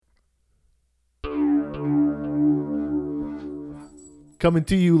coming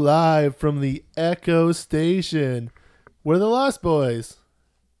to you live from the Echo Station. We're the Lost Boys.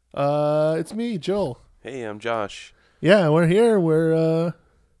 It's me, Joel. Hey, I'm Josh. Yeah, we're here. We're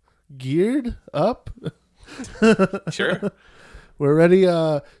geared up. Sure. We're ready.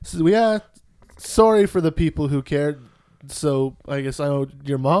 Sorry for the people who cared. So I guess I know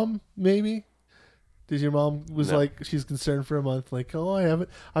your mom, maybe. Did your mom was like she's concerned for a month, like, oh,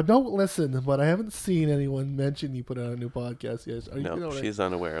 I don't listen, but I haven't seen anyone mention you put out a new podcast yet. No, she's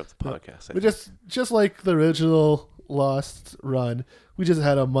unaware of the podcast. We just like the original Lost run, we just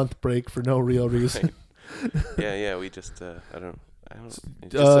had a month break for no real reason. Right. Yeah. We just I don't. It's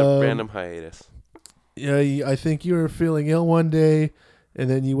just a random hiatus. Yeah, I think you were feeling ill one day, and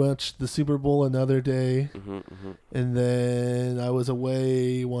then you watched the Super Bowl another day, and then I was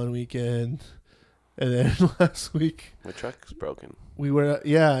away one weekend. And then last week, my truck's broken. We were,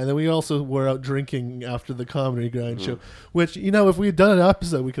 and then we also were out drinking after the Comedy Grind show. Which, if we had done an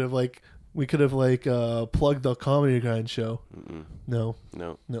episode, we could have plugged the Comedy Grind show. No.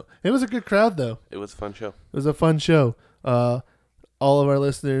 It was a good crowd though. It was a fun show. It was a fun show. All of our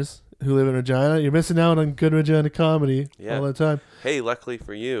listeners who live in Regina, you're missing out on good Regina comedy all the time. Hey, luckily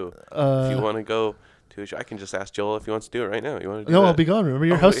for you, if you want to go. I can just ask Joel if he wants to do it right now. You want to do No, that? I'll be gone. Remember,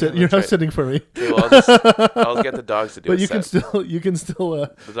 you're house sitting for me. Okay, well, I'll get the dogs to do it. But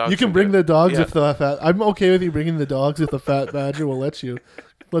you can bring the dogs with the fat. I'm okay with you bringing the dogs with the fat badger. We'll let you.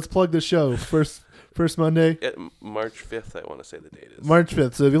 Let's plug the show first Monday. March 5th. I want to say the date is March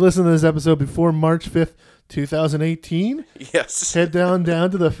 5th. So if you listen to this episode before March 5th, 2018, yes, head down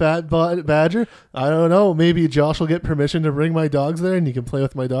to the Fat Badger. I don't know. Maybe Josh will get permission to bring my dogs there, and you can play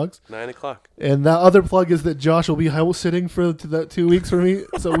with my dogs. 9:00. And that other plug is that Josh will be house sitting for that 2 weeks for me,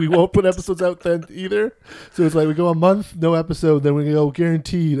 so we won't put episodes out then either. So it's like we go a month, no episode, then we go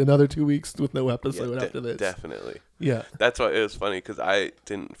guaranteed another 2 weeks with no episode after this. Definitely. Yeah. That's why it was funny, because I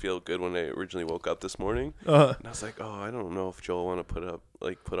didn't feel good when I originally woke up this morning. And I was like, I don't know if Joel want to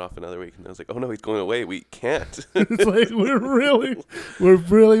put off another week. And I was like, oh no, he's going away. We can't. It's like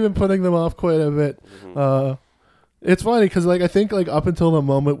we've really been putting them off quite a bit. It's funny because I think up until the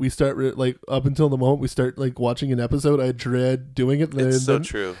moment we start watching an episode, I dread doing it. It's so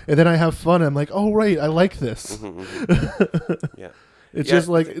true. And then I have fun. I'm like, oh right, I like this. Yeah. It's just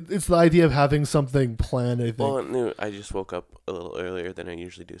it's the idea of having something planned, I think. Well, I just woke up a little earlier than I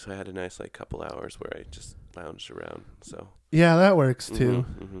usually do, so I had a nice couple hours where I just lounged around. So yeah, that works too.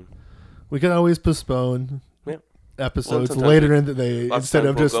 We can always postpone episodes later in the day instead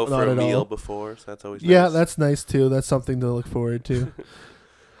of just go not for a at meal all. Before, so that's always nice. Yeah, that's nice too. That's something to look forward to.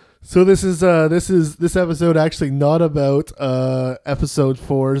 So this episode actually not about episode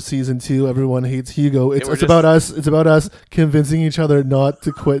 4, season 2. Everyone Hates Hugo. It's about us. It's about us convincing each other not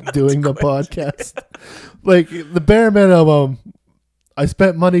to quit doing the podcast. Like the bare minimum. I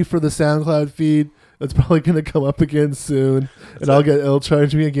spent money for the SoundCloud feed. It's probably gonna come up again soon, it'll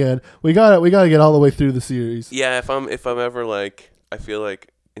charge me again. We gotta get all the way through the series. Yeah, if I'm ever I feel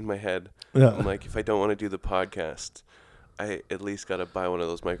like in my head, I'm like, if I don't want to do the podcast, I at least got to buy one of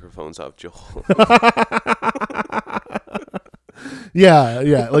those microphones off Joel.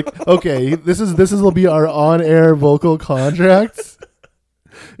 Yeah. Like, okay, this will be our on-air vocal contracts.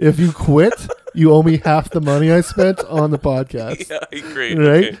 If you quit, you owe me half the money I spent on the podcast. Yeah, I agree.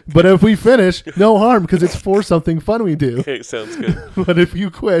 Right? Okay. But if we finish, no harm, because it's for something fun we do. Okay, sounds good. But if you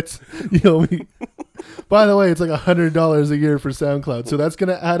quit, you owe me... By the way, it's like $100 a year for SoundCloud, so that's going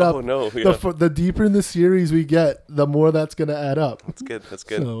to add up. Oh, no. Yeah. The deeper in the series we get, the more that's going to add up. That's good.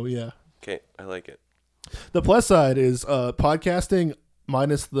 So, yeah. Okay, I like it. The plus side is podcasting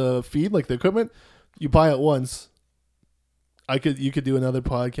minus the feed, like the equipment, you buy it once. You could do another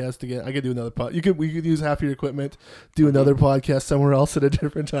podcast again. I could do another we could use half your equipment, do another podcast somewhere else at a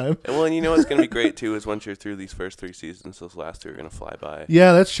different time. And you know what's going to be great too is once you're through these first 3 seasons, those last 2 are going to fly by.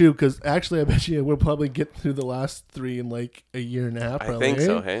 Yeah, that's true. Because actually, I bet you we'll probably get through the last 3 in like a year and a half. Probably, I think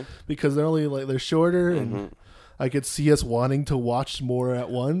so. Hey, because they're only they're shorter, and I could see us wanting to watch more at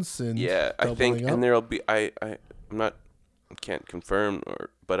once. And I think, and there'll be can't confirm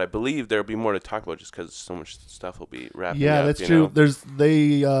but I believe there'll be more to talk about just because so much stuff will be wrapping up. Yeah, that's true.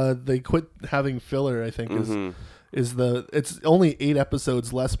 They quit having filler, I think, it's only 8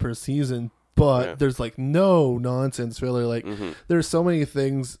 episodes less per season, but there's no nonsense filler. There's so many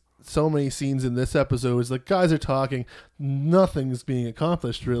things, so many scenes in this episode is guys are talking, nothing's being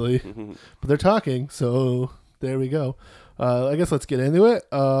accomplished really, but they're talking, so there we go. I guess let's get into it.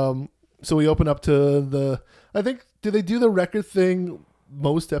 So we open up to I think, do they do the record thing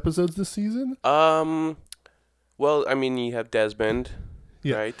most episodes this season? Well, I mean, you have Desmond.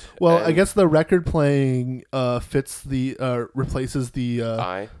 Yeah. Right. Well, I guess the record playing fits the replaces the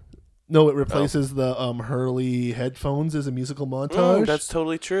I. No, it replaces the Hurley headphones as a musical montage. That's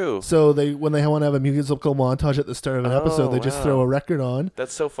totally true. So when they want to have a musical montage at the start of an episode, they just throw a record on.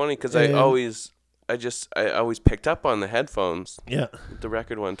 That's so funny because I always picked up on the headphones. Yeah. The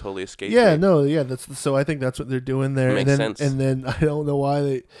record one totally escaped me. So I think that's what they're doing there. Makes sense. And then I don't know why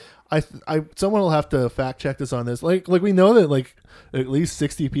they someone will have to fact check this on this. Like we know that like at least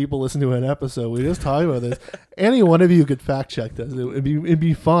 60 people listen to an episode. We just talked about this. Any one of you could fact check this. It'd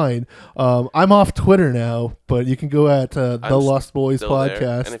be fine. I'm off Twitter now, but you can go at the Lost Boys Podcast.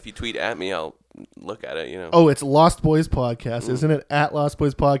 There. And if you tweet at me, I'll look at it. Oh, it's Lost Boys Podcast, isn't it? At Lost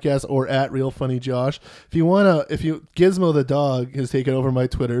Boys Podcast or at Real Funny Josh. Gizmo the dog has taken over my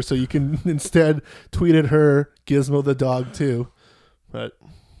Twitter, so you can instead tweet at her Gizmo the dog too. But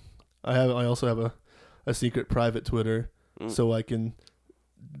I also have a secret private Twitter, so I can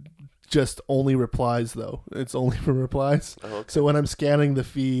just only replies though. It's only for replies. Oh, okay. So when I'm scanning the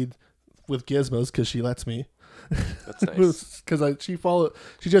feed with Gizmos, because she lets me. That's nice. Because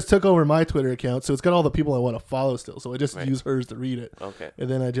she just took over my Twitter account, so it's got all the people I want to follow still. So I just use hers to read it. Okay. And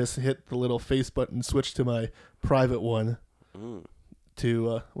then I just hit the little face button, switch to my private one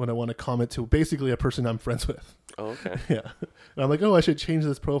to when I want to comment to basically a person I'm friends with. Oh, okay. Yeah. And I'm like, I should change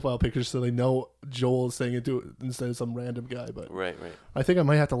this profile picture so they know Joel is saying it instead of some random guy. But right. I think I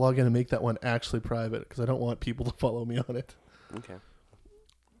might have to log in and make that one actually private because I don't want people to follow me on it. Okay.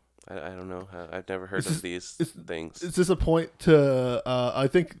 I don't know. I've never heard of these things. Is this a point to... I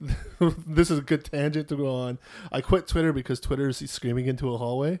think this is a good tangent to go on. I quit Twitter because Twitter is screaming into a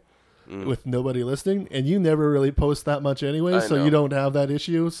hallway with nobody listening, and you never really post that much anyway, so you don't have that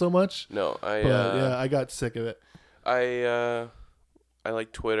issue so much. No, I got sick of it. I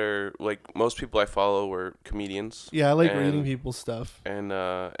like Twitter. Like most people I follow were comedians. Yeah, I like reading people's stuff. And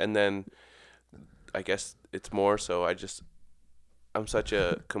then I guess it's more so I'm such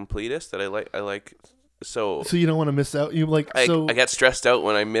a completist that I like so you don't want to miss out. I get stressed out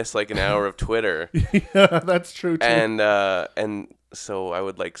when I miss like an hour of Twitter. Yeah, that's true too. And so I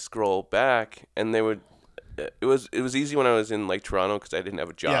would like scroll back, and it was easy when I was in like Toronto because I didn't have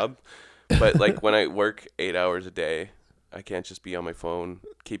a job. Yeah. But like when I work 8 hours a day, I can't just be on my phone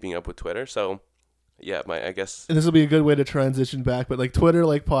keeping up with Twitter. So yeah, I guess. And this will be a good way to transition back. But like Twitter,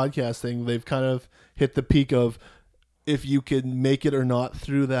 like podcasting, they've kind of hit the peak of if you can make it or not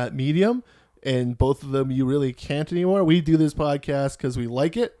through that medium. And both of them, you really can't anymore. We do this podcast because we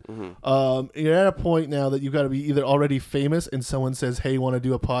like it. Mm-hmm. You're at a point now that you've got to be either already famous and someone says, hey, you want to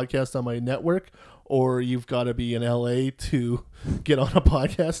do a podcast on my network? Or you've got to be in LA to get on a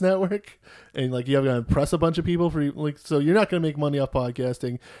podcast network. And like you have to impress a bunch of people so you're not going to make money off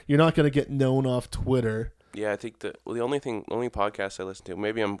podcasting. You're not going to get known off Twitter. Yeah, I think the only podcast I listen to,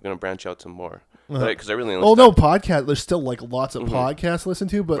 maybe I'm going to branch out some more. Because I really podcast. There's still like lots of podcasts to listen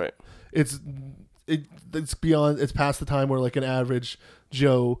to, but it's beyond. It's past the time where like an average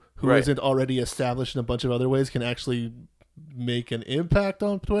Joe who isn't already established in a bunch of other ways can actually make an impact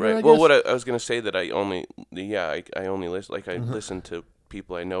on Twitter. Right. I guess. Well, what I was going to say that I only listen. Like I listen to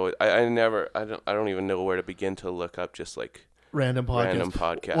people I know. I don't even know where to begin to look up just like. Random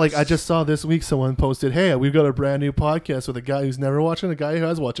podcast. Like I just saw this week someone posted, hey, we've got a brand new podcast with a guy who's never watched it and a guy who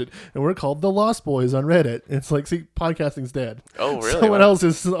has watched it, and we're called The Lost Boys on Reddit. It's like, see, podcasting's dead. Oh, really?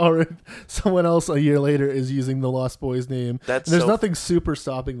 Someone else a year later is using The Lost Boys name. There's nothing super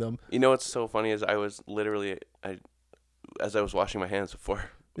stopping them. You know what's so funny is I was literally as I was washing my hands before,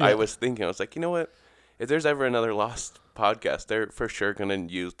 I was thinking, I was like, you know what? If there's ever another Lost podcast, they're for sure going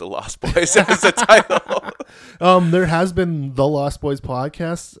to use The Lost Boys as a title. There has been The Lost Boys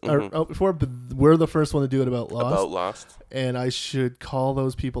podcast before, but we're the first one to do it about Lost. And I should call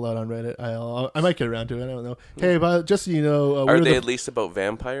those people out on Reddit. I might get around to it. I don't know. Hey, but just so you know, are they at least about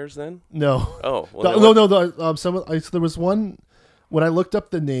vampires then? No. Oh, well, no. There was one when I looked up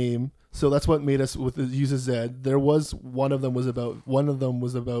the name. So that's what made us use a Z. There was one of them was about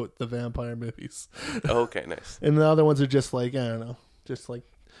the vampire movies. Okay, nice. And the other ones are just like, I don't know, just like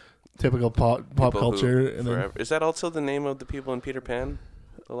typical pop culture. Is that also the name of the people in Peter Pan,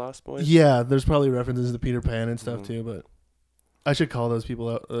 The Lost Boys? Yeah, there's probably references to Peter Pan and stuff too, but I should call those people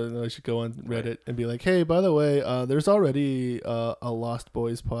out. I should go on Reddit and be like, hey, by the way, there's already a Lost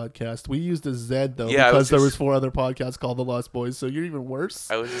Boys podcast. We used a Z, though, because there was 4 other podcasts called The Lost Boys, so you're even worse.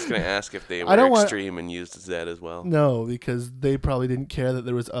 I was just going to ask if they were extreme and used Z as well. No, because they probably didn't care that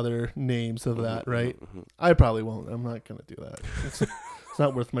there was other names of that, right? I probably won't. I'm not going to do that. It's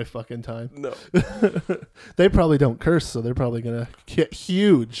not worth my fucking time. No. They probably don't curse, so they're probably going to get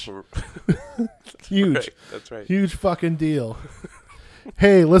huge. Huge. Right, that's right. Huge fucking deal.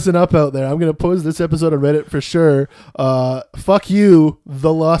 hey, listen up out there. I'm going to post this episode on Reddit for sure. Fuck you,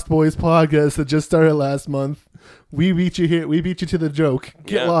 the Lost Boys podcast that just started last month. We beat you here. We beat you to the joke.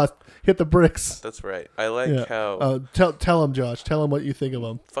 Get lost. Hit the bricks. That's right. I like how... Tell him, Josh. Tell him what you think of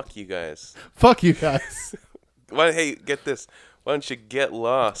him. Fuck you guys. Fuck you guys. Hey, get this. Why don't you get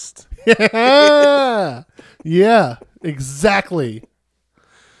lost? Yeah, exactly.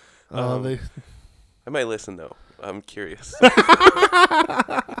 I might listen, though. I'm curious.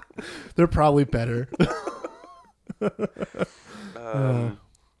 They're probably better.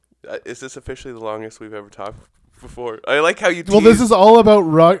 Is this officially the longest we've ever talked before? I like how you teased. Well, this is all about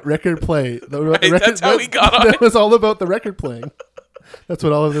record play. That's how we got on it. That was all about the record playing. That's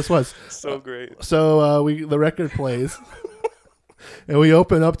what all of this was. So great. So the record plays. And we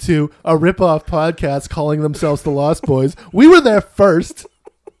open up to a rip-off podcast calling themselves the Lost Boys. We were there first.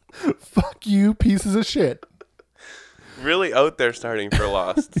 Fuck you, pieces of shit. Really out there starting for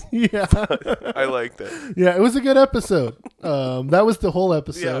Lost. Yeah. I liked it. Yeah, it was a good episode. That was the whole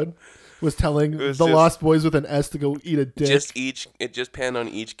episode. Yeah. Was telling the Lost Boys with an S to go eat a dick. It just panned on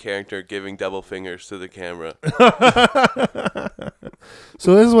each character giving double fingers to the camera.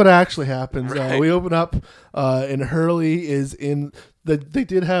 So this is what actually happens. Right. We open up, and Hurley is in. They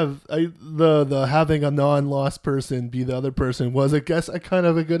did have the having a non-lost person be the other person was, I guess, a kind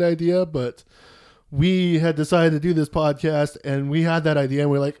of a good idea, but we had decided to do this podcast, and we had that idea, and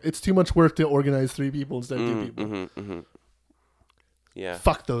we're like, it's too much work to organize 3 people instead of 2 people. Mm-hmm. Yeah.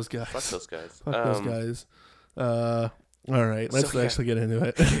 Fuck those guys. Fuck those guys. Fuck those guys. All right, let's actually get into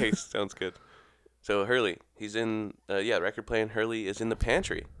it. Okay, sounds good. So Hurley, he's in record play, and Hurley is in the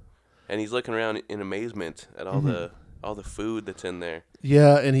pantry, and he's looking around in amazement at all the food that's in there.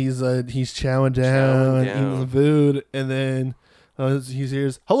 Yeah, and he's chowing down, eating the food, and then he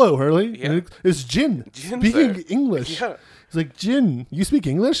hears, "Hello, Hurley." Yeah. It's Jin speaking English. Yeah. He's like, "Jin, you speak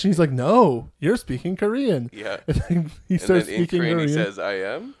English?" And he's like, "No, you're speaking Korean." Yeah. And then he starts speaking Korean. He says, "I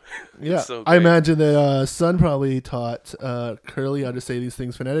am." Yeah, so I imagine that Sun probably taught Curly how to say these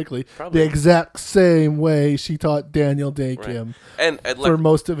things phonetically probably. the exact same way she taught Daniel Day Kim and for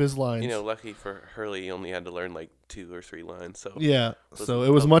most of his lines. Lucky for Hurley, he only had to learn like 2 or 3 lines. So yeah, so it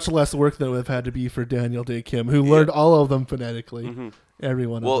was much less work than it would have had to be for Daniel Day Kim, who learned all of them phonetically. Mm-hmm.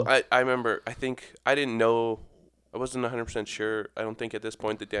 Everyone. Well, I remember. I think I didn't know. I wasn't 100% sure. I don't think at this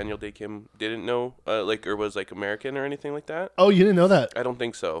point that Daniel Day Kim didn't know, or was like American or anything like that. Oh, you didn't know that? I don't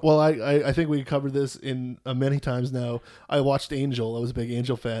think so. Well, I think we covered this in many times now. I watched Angel. I was a big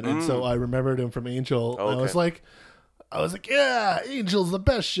Angel fan, and so I remembered him from Angel. Oh, okay. I was like, yeah, Angel's the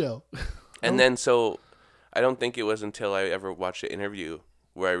best show. And then I don't think it was until I ever watched an interview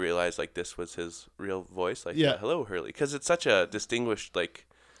where I realized like this was his real voice. Like, hello, Hurley, because it's such a distinguished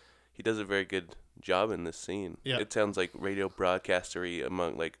he does a very good job in this scene. Yeah. It sounds like radio broadcastery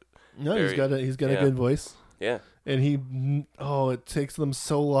among like. No, he's got a good voice. Yeah. And it takes them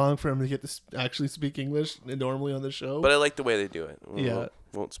so long for him to get to actually speak English normally on the show. But I like the way they do it.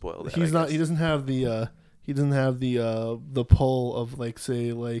 Won't spoil that. He doesn't have the pull of like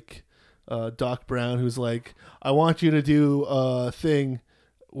say like Doc Brown, who's like, I want you to do a thing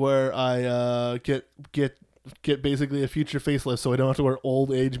where I get basically a future facelift so I don't have to wear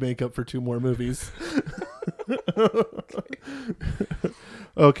old age makeup for 2 more movies.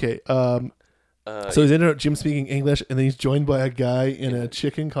 Okay. So he's in Jim speaking English, and then he's joined by a guy in a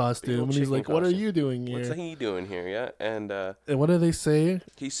chicken costume, and he's like, "What are you doing here? What's he doing here?" Yeah, and what do they say?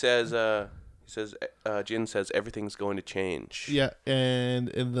 He says, Jin says everything's going to change. Yeah, and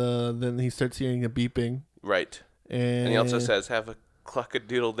then he starts hearing a beeping. Right. And he also says, "Have a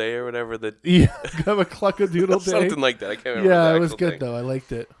cluck-a-doodle day," or whatever. Have a cluck-a-doodle day. Something like that. I can't remember. Yeah, it was good though. I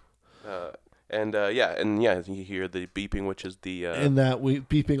liked it. You hear the beeping, which is the and that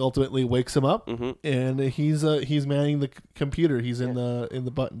beeping ultimately wakes him up, and he's manning the computer. He's in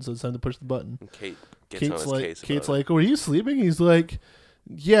the button, so it's time to push the button. And Kate's like, "Were you sleeping?" He's like,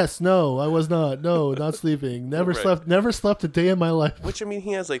 "Yes, no, I was not. No, not sleeping. Never slept a day in my life." Which, I mean,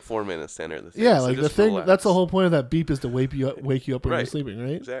 he has like 4 minutes to enter the thing. Yeah, so like the thing. Relax. That's the whole point of that beep, is to wake you up when you're sleeping,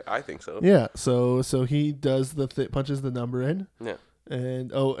 right? Exactly. I think so. Yeah. So he does punches the number in. Yeah.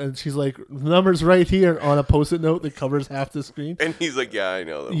 And she's like, "The number's right here," on a post-it note that covers half the screen. And he's like, "Yeah, I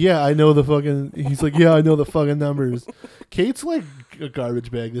know them." Yeah, I know the fucking. He's like, "Yeah, I know the fucking numbers." Kate's like a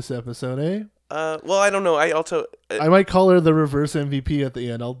garbage bag this episode, eh? Well, I don't know. I might call her the reverse MVP at the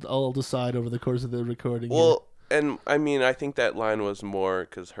end. I'll decide over the course of the recording. Well, and I mean, I think that line was more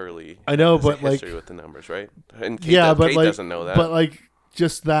because Hurley. I know, has but a history like with the numbers, right? And Kate doesn't know that. But like,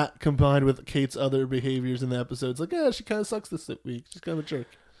 just that combined with Kate's other behaviors in the episode, it's like, yeah, she kind of sucks this week. She's kind of a jerk.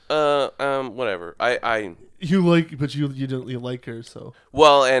 Whatever. I You like, but you don't you like her, so.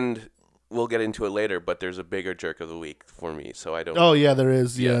 well, and we'll get into it later, but there's a bigger jerk of the week for me, so I don't. Oh yeah, there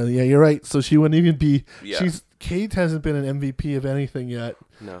is. Yeah. Yeah, you're right. So she wouldn't even be. Yeah. Kate hasn't been an MVP of anything yet.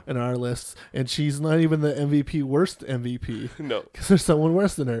 No. In our lists, and she's not even the MVP worst MVP. No. Because there's someone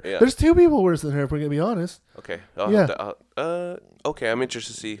worse than her. Yeah. There's two people worse than her, if we're gonna be honest. Okay. Okay. I'm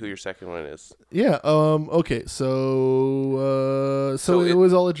interested to see who your second one is. Yeah. Okay. So it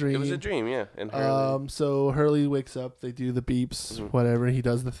was all a dream. It was a dream. Yeah. And Hurley. So Hurley wakes up. They do the beeps. Whatever. He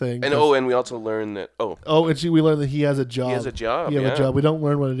does the thing. And and we also learn that. And we learn that he has a job. He has a job. He has a job. We don't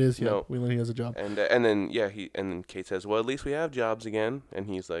learn what it is yet. No. We learn he has a job. And then Kate says, "Well, at least we have jobs again." And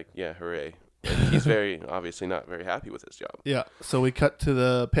he's like, "Yeah, hooray!" And he's very obviously not very happy with his job. Yeah. So we cut to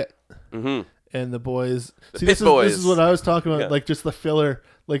the pit. Mm-hmm. And the boys. This is what I was talking about. Yeah. Like just the filler.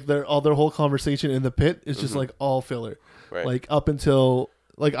 Like their whole conversation in the pit is just like all filler. Right. Like up until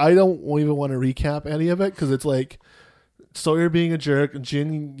like I don't even want to recap any of it because it's like Sawyer being a jerk,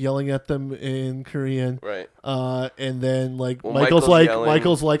 Jin yelling at them in Korean. Right. And then like Michael's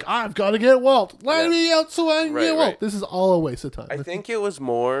like I've got to get Walt. Let me out so I can get Walt. This is all a waste of time. I think it was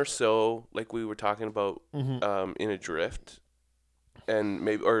more so like we were talking about in Adrift. And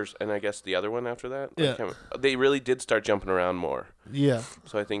I guess the other one after that. Yeah. They really did start jumping around more. Yeah.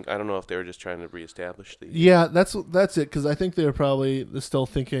 So I don't know if they were just trying to reestablish the. Yeah, that's it. Because I think they were probably still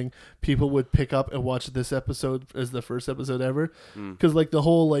thinking people would pick up and watch this episode as the first episode ever. Because like the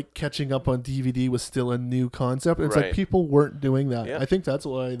whole like catching up on DVD was still a new concept. It's like people weren't doing that. Yeah. I think that's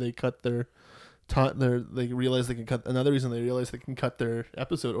why they cut their. They realized they can cut. Another reason they realized they can cut their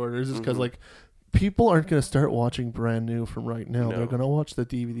episode orders is because like. People aren't going to start watching brand new from right now. No. They're going to watch the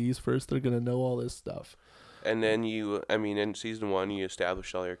DVDs first. They're going to know all this stuff. And then in season 1, you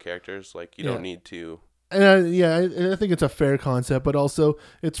establish all your characters. Like, you don't need to. And I think it's a fair concept, but also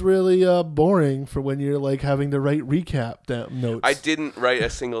it's really boring for when you're like having to write recap notes. I didn't write a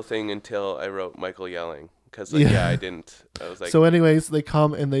single thing until I wrote Michael yelling. Because, I didn't. I was like. So, anyways, they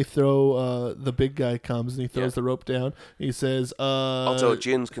come and they throw. The big guy comes and he throws the rope down. He says. Also,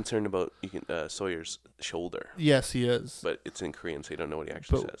 Jin's concerned about Sawyer's shoulder. Yes, he is. But it's in Korean, so you don't know what he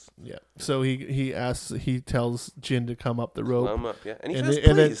actually says. Yeah. So he tells Jin to come up the rope. Come up, yeah. And he says,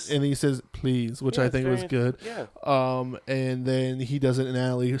 please. And he says, please, which I think was good. Yeah. And then he does it in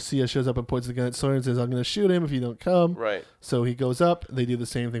alley. Sia shows up and points the gun at Sawyer and says, I'm going to shoot him if you don't come. Right. So he goes up. They do the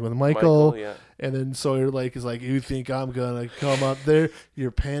same thing with Michael. Yeah. And then Sawyer is like, you think I'm gonna come up there?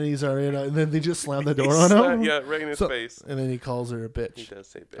 Your panties are in. And then they just slam the door on him. Yeah, right in his face. And then he calls her a bitch. He does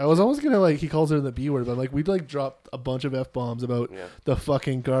say bitch. I was almost gonna he calls her the B word, but I'm like, we'd like dropped a bunch of F-bombs about the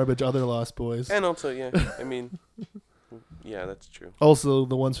fucking garbage other Lost Boys. And also, I mean, yeah, that's true. Also,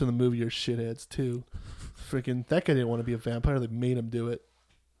 the ones from the movie are shitheads too. Freaking that guy didn't want to be a vampire. They made him do it.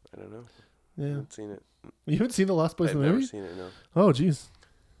 I don't know. Yeah. I haven't seen it. You haven't seen the Lost Boys in the movie? I've never seen it. No. Oh, jeez.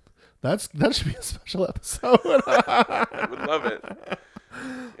 That should be a special episode. I would love it.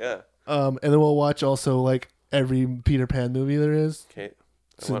 Yeah. And then we'll watch also like every Peter Pan movie there is. Okay.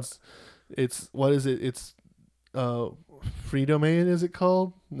 Since it's what is it? It's Free Domain, is it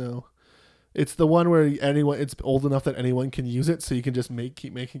called? No. It's the one where it's old enough that anyone can use it, so you can just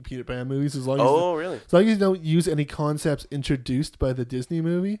keep making Peter Pan movies as long as really? As long as you don't use any concepts introduced by the Disney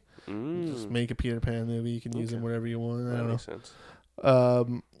movie. Just make a Peter Pan movie. You can use them wherever you want. I don't know. Makes sense.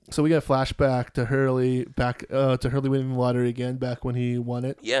 So we got a flashback to Hurley, winning the lottery again, back when he won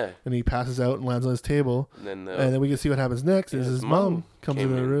it. Yeah. And he passes out and lands on his table. And then we can see what happens next. Is his mom comes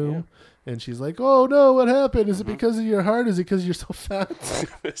in the room, and she's like, "Oh no, what happened? Is it because of your heart? Is it because you're so fat?"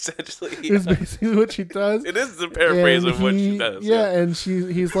 Essentially, it's basically what she does. It is the paraphrase of what she does. Yeah, and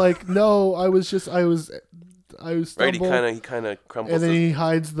he's like, "No, I was stumbled." Right, he kind of crumbles. And then he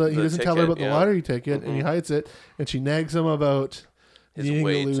hides he doesn't ticket, tell her about the lottery ticket, and he hides it, and she nags him about his needing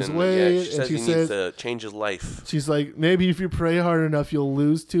weight to lose and weight. she says he needs to change his life. She's like, maybe if you pray hard enough, you'll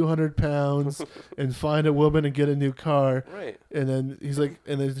lose 200 pounds and find a woman and get a new car. Right. And then he's like,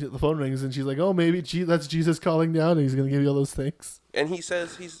 and then the phone rings, and she's like, oh, maybe that's Jesus calling down, and he's gonna give you all those things. And he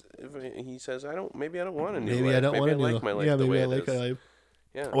says, I don't want a new life. Maybe I don't want to like my life. Yeah, the maybe way I like my life.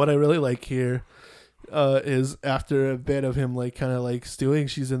 Yeah. What I really like here is after a bit of him kind of stewing,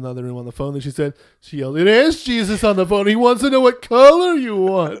 she's in the other room on the phone, and she yelled, "It is Jesus on the phone. He wants to know what color you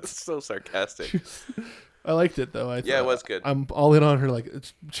want." It's so sarcastic. I liked it though. It was good. I'm all in on her.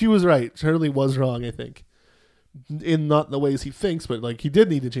 She was right. Shirley was wrong, I think, in not the ways he thinks, but he did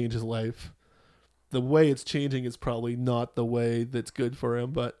need to change his life. The way it's changing is probably not the way that's good for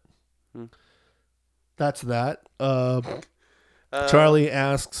him, but that's that. Charlie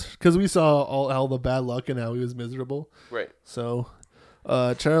asks, because we saw all the bad luck and how he was miserable. Right. So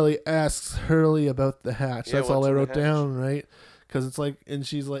Charlie asks Hurley about the hatch. Yeah, That's all what's I in the wrote hatch? down, right? Because it's like, and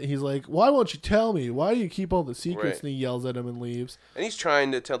he's like, why won't you tell me? Why do you keep all the secrets? Right. And he yells at him and leaves. And he's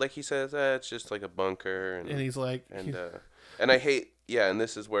trying to tell, like he says, it's just like a bunker. And he's like, and I hate, and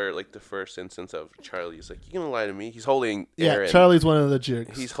this is where like the first instance of Charlie's like, you gonna lie to me? He's holding Aaron. Charlie's one of the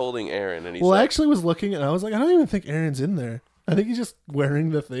jerks. He's holding Aaron, and he's I actually was looking, and I was like, I don't even think Aaron's in there. I think he's just wearing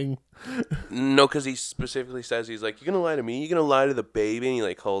the thing. No, because he specifically says, he's like, you gonna lie to me? You gonna lie to the baby? And he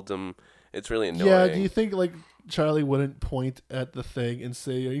like holds him. It's really annoying. Yeah, do you think like Charlie wouldn't point at the thing and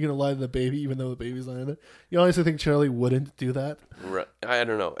say, are you going to lie to the baby even though the baby's not in it? You honestly think Charlie wouldn't do that? Right. I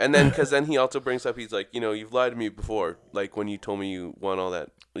don't know. And then, because then he also brings up, he's like, you've lied to me before. Like when you told me you won all that,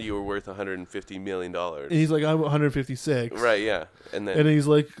 you were worth $150 million. And he's like, I'm 156. Right, yeah. And he's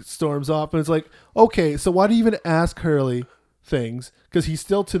like, storms off. And it's like, okay, so why do you even ask Hurley things? Because he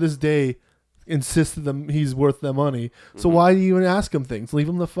still to this day insisted them he's worth the money. So why do you even ask him things? Leave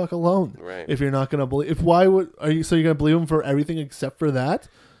him the fuck alone. Right. If you're not gonna believe, you're gonna believe him for everything except for that?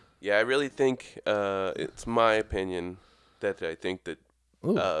 Yeah, I really think it's my opinion that I think that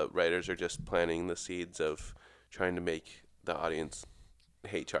writers are just planting the seeds of trying to make the audience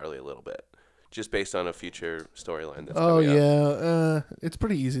hate Charlie a little bit, just based on a future storyline that's coming up. It's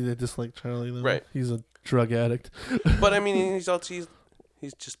pretty easy to dislike Charlie though. Right. He's a drug addict. But I mean, he's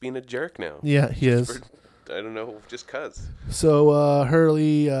just being a jerk now. Yeah, he is. I don't know, just cuz. So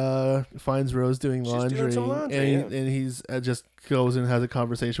Hurley finds Rose doing laundry, She's doing some laundry, and he's just goes and has a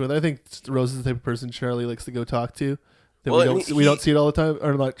conversation with her. I think Rose is the type of person Charlie likes to go talk to. That we don't see it all the time,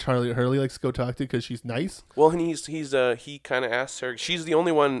 or like Hurley likes to go talk to because she's nice. Well, and he kind of asks her. She's the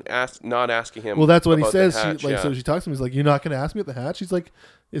only one not asking him. Well, that's what he about says. the hatch, So she talks to him. He's like, "You're not going to ask me at the hatch." She's like,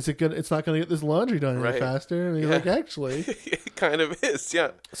 "Is it good? It's not going to get this laundry done any faster." And he's like, "Actually, it kind of is, yeah."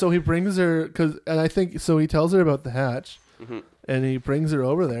 So he brings her I think so. He tells her about the hatch. Mm-hmm. And he brings her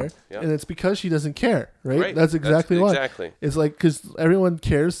over there, and it's because she doesn't care, right? That's exactly why. Exactly. It's like because everyone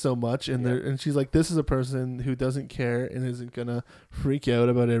cares so much, and she's like, this is a person who doesn't care and isn't gonna freak out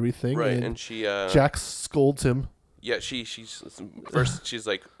about everything, right? And she Jack scolds him. Yeah, she's first. She's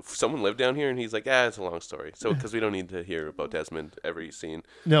like, someone lived down here, and he's like, it's a long story. So because we don't need to hear about Desmond every scene.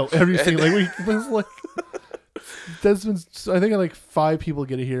 No, every scene like Desmond's. I think like 5 people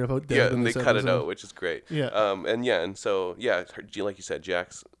get to hear about Desmond. Yeah, and they cut it out, which is great. Yeah. And so like you said,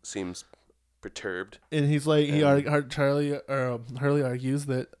 Jax seems perturbed, and he's like, Hurley argues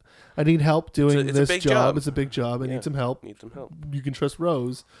that I need help doing this job. It's a big job. I need some help. You can trust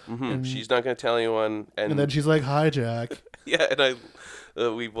Rose. Mm-hmm. And she's not going to tell anyone. And then she's like, "Hi, Jack." Yeah, and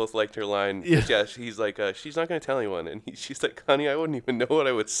we both liked her line. Yeah, he's like, she's not going to tell anyone. And she's like, honey, I wouldn't even know what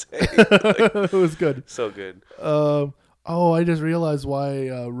I would say. It was good. So good. I just realized why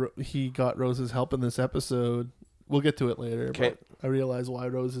he got Rose's help in this episode. We'll get to it later. Okay. But I realize why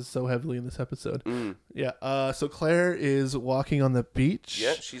Rose is so heavily in this episode. Yeah. So Claire is walking on the beach.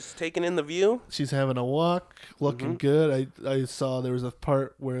 Yeah, she's taking in the view. She's having a walk, looking good. I saw there was a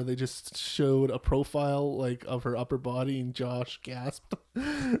part where they just showed a profile like of her upper body, and Josh gasped.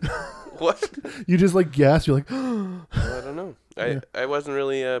 What? You just like gasped. You're like, well, I don't know. I wasn't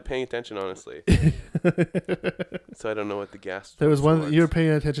really paying attention, honestly. So I don't know what the gasp. There was one you were paying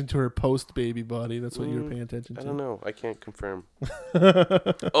attention to her post baby body. That's what you were paying attention to. I don't know. I can't confirm.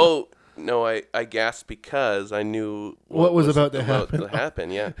 Oh no, I gasped because I knew what was about to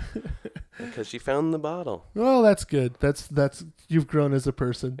happen. Yeah, because she found the bottle. Well, that's good. That's you've grown as a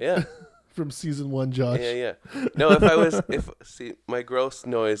person. Yeah. From season 1, Josh. Yeah. No, my gross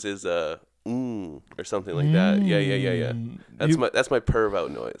noise is or something like that. Yeah. That's my perv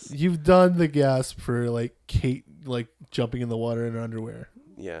out noise. You've done the gasp for like Kate like jumping in the water in her underwear.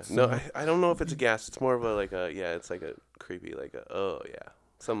 Yeah. So. No, I don't know if it's a gasp. It's more of it's like a creepy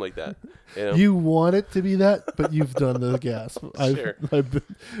something like that. You know? You want it to be that, but you've done the gasp. Sure.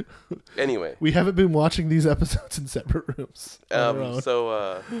 Anyway, we haven't been watching these episodes in separate rooms.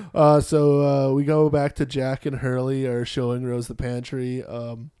 So we go back to Jack and Hurley are showing Rose the pantry.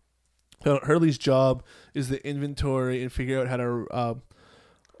 Hurley's job is the inventory and figure out how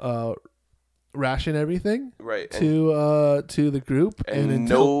to ration everything to the group, and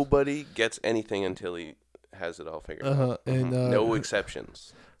nobody gets anything until he has it all figured out. And no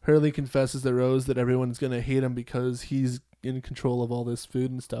exceptions. Hurley confesses to Rose that everyone's gonna hate him because he's in control of all this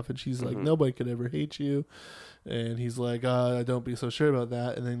food and stuff, and she's like, nobody could ever hate you. And he's like, don't be so sure about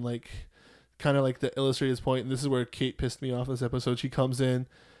that. And then like kind of like to illustrate his point, and this is where Kate pissed me off this episode, she comes in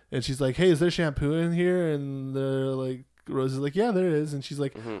and she's like, hey, is there shampoo in here? And they're like, Rose is like, yeah, there is. And she's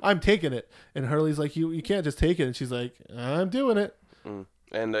like, I'm taking it. And Hurley's like, you can't just take it. And she's like, I'm doing it.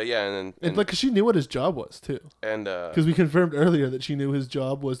 And and like, because she knew what his job was too. And because we confirmed earlier that she knew his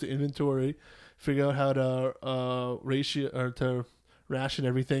job was to inventory, figure out how to ratio or to ration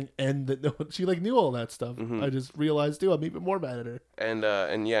everything, and that no, she like knew all that stuff. I just realized too, I'm even more mad at her. And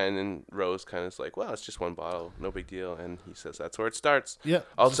then Rose kind of is like, well, it's just one bottle, no big deal, and he says that's where it starts. Yeah.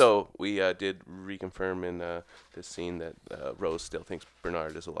 Also, we did reconfirm in this scene that Rose still thinks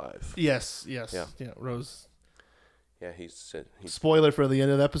Bernard is alive. Yes. Yeah. Rose. Yeah, he's spoiler for the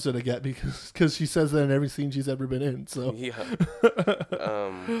end of the episode again because she says that in every scene she's ever been in. So yeah.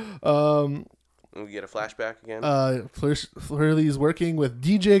 We get a flashback again. Hurley's working with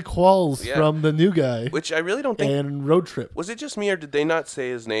DJ Qualls from The New Guy, which I really don't think. And Road Trip. Was it just me, or did they not say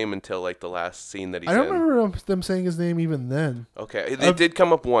his name until like the last scene that he's in? I don't remember them saying his name even then. Okay, it did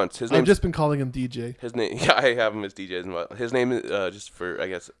come up once. His name. I've just been calling him DJ. His name. Yeah, I have him as DJ as well. His name is just for, I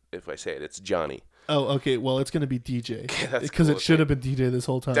guess if I say it, it's Johnny. Oh, okay. Well, it's going to be DJ because it should have been DJ this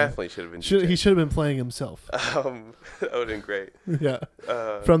whole time. Definitely should have been. DJ. He should have been playing himself. That would have been great. Yeah.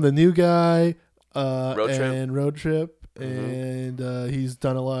 From The New Guy. Road Trip, and he's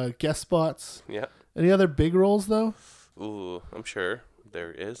done a lot of guest spots. Yeah. Any other big roles though? Ooh, I'm sure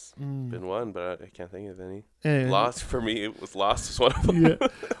there is been one, but I can't think of any. And Lost for me, Lost was one of them. Yeah,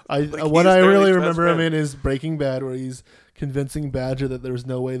 what I really remember him in is Breaking Bad, where he's convincing Badger that there's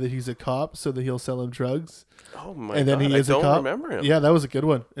no way that he's a cop, so that he'll sell him drugs. Oh my god! And then he is a cop. I don't remember him. Yeah, that was a good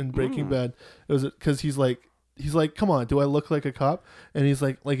one in Breaking Bad. It was because he's like, come on, do I look like a cop? And he's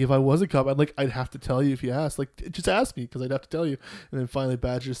like if I was a cop, I'd have to tell you if you asked. Like, just ask me because I'd have to tell you. And then finally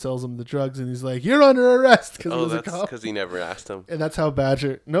Badger sells him the drugs, and he's like, you're under arrest because he was a cop. Because he never asked him. And that's how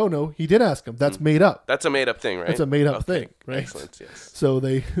Badger. No, he did ask him. That's made up. That's a made up thing, right? That's a made up thing, right? Excellent. Yes. So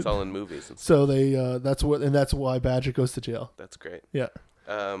they. It's all in movies. And so they. That's why Badger goes to jail. That's great. Yeah.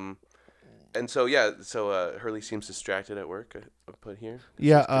 And so Hurley seems distracted at work. I put here.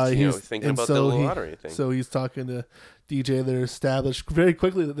 Yeah, he's thinking about the lottery thing. So he's talking to DJ. They're established very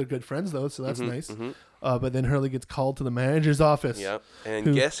quickly that they're good friends, though. So that's nice. But then Hurley gets called to the manager's office. Yep.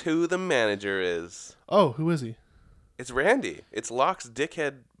 And guess who the manager is? Oh, who is he? It's Randy. It's Locke's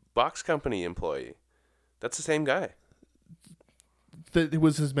dickhead box company employee. That's the same guy. That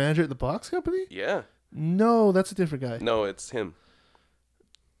was his manager at the box company? Yeah. No, that's a different guy. No, it's him.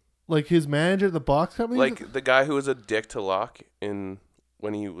 Like his manager at the box company? Like the guy who was a dick to Locke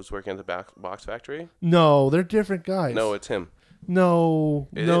when he was working at the box factory? No, they're different guys. No, it's him. No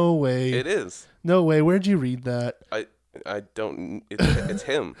way. It is. No way. Where'd you read that? I don't. It's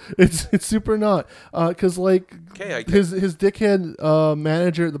him. It's super not. Cause like his dickhead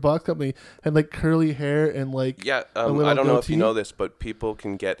manager at the box company had like curly hair and like I don't know if you know this, but people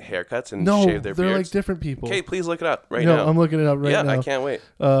can get haircuts and shave their beards. They're like different people. Okay, please look it up right now. No, I'm looking it up right now. Yeah, I can't wait.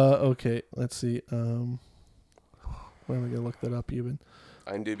 Okay, let's see. Where am I gonna look that up even?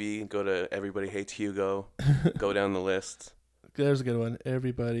 IMDb. Go to Everybody Hates Hugo. Go down the list. There's a good one.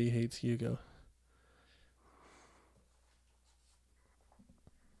 Everybody Hates Hugo.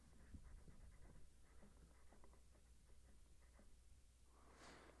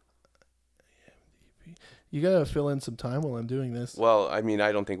 You gotta fill in some time while I'm doing this. Well, I mean,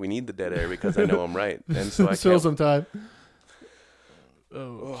 I don't think we need the dead air because I know I'm right, and so I fill some time.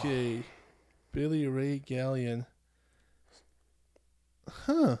 Okay, Billy Ray Gallion.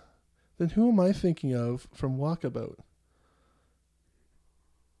 Huh? Then who am I thinking of from Walkabout?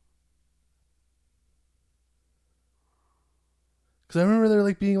 Because I remember there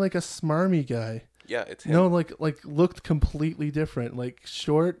like being like a smarmy guy. Yeah, it's him. No, like looked completely different. Like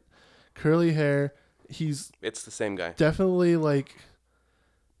short, curly hair. It's the same guy. Definitely like.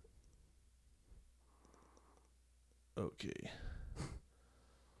 Okay.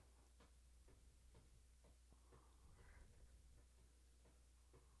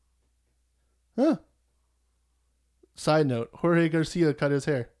 Huh. Side note: Jorge Garcia cut his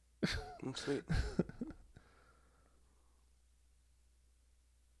hair. Sweet.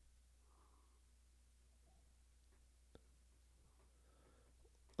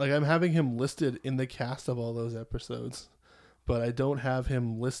 Like I'm having him listed in the cast of all those episodes, but I don't have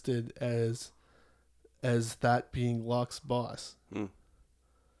him listed as that being Locke's boss. And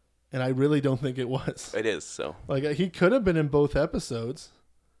I really don't think it was. It is, so. Like he could have been in both episodes.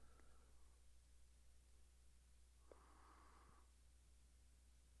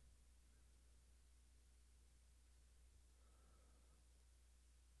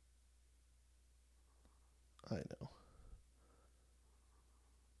 I know.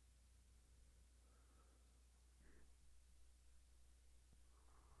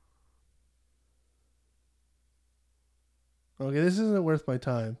 Okay, this isn't worth my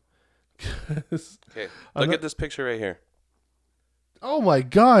time. Okay, look at this picture right here. Oh my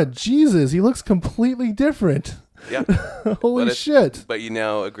God, Jesus! He looks completely different. Yeah. Holy shit! But you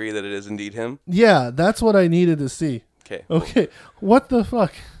now agree that it is indeed him. Yeah, that's what I needed to see. Okay. Okay. What the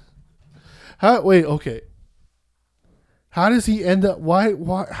fuck? Wait. Okay. How does he end up? Why?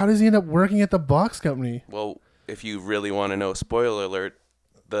 How does he end up working at the box company? Well, if you really want to know, spoiler alert,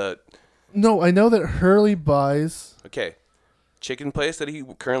 No, I know that Hurley buys. Okay. Chicken place that he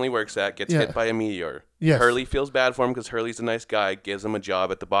currently works at gets hit by a meteor. Yes. Hurley feels bad for him because Hurley's a nice guy, gives him a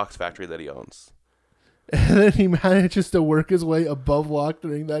job at the box factory that he owns. And then he manages to work his way above Locke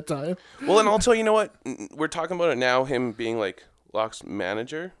during that time. Well, and also, you know what? We're talking about it now, him being like Locke's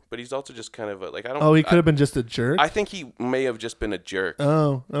manager, but he's also just kind of like, I don't. Oh, he could have been just a jerk? I think he may have just been a jerk.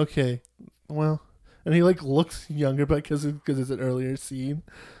 Oh, okay. Well, and he like looks younger, but because it's an earlier scene.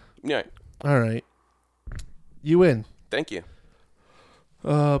 Yeah. All right. You win. Thank you.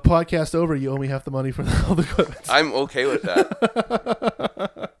 Podcast over. You owe me half the money for all the equipment. I'm okay with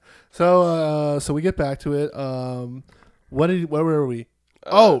that. So we get back to it. Where were we?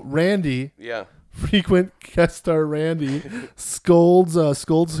 Randy. Yeah. Frequent guest star Randy scolds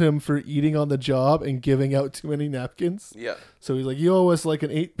him for eating on the job and giving out too many napkins. Yeah. So he's like, you owe us like an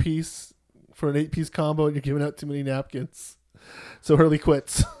 8-piece combo, and you're giving out too many napkins. So Hurley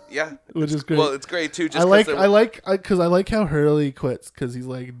quits. Yeah, which is great. Well, it's great too. I like how Hurley quits because he's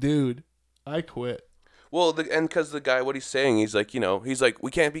like, dude, I quit. Well, because the guy, what he's saying, he's like,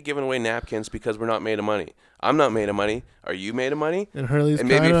 we can't be giving away napkins because we're not made of money. I'm not made of money. Are you made of money? And Hurley's and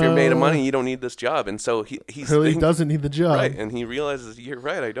maybe if you're made of money, you don't need this job. And so Hurley doesn't need the job, right? And he realizes, you're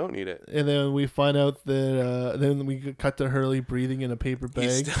right, I don't need it. And then we find out that then we cut to Hurley breathing in a paper bag.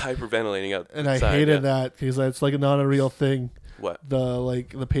 He's hyperventilating out. And I hated that because it's like not a real thing. What?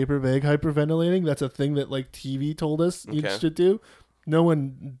 The paper bag hyperventilating? That's a thing that like TV told us you should do. No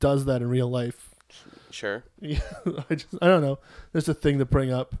one does that in real life. Sure. Yeah, I don't know. There's a thing to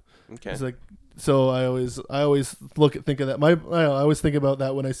bring up. Okay. It's like, so I always think of that. I always think about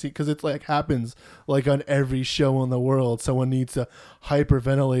that when I see, because it's like happens like on every show in the world. Someone needs to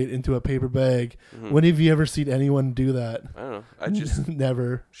hyperventilate into a paper bag. Mm-hmm. When have you ever seen anyone do that? I don't know. I just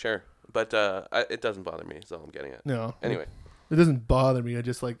never. Sure, but it doesn't bother me. Is all I'm getting at. No. Anyway, it doesn't bother me. I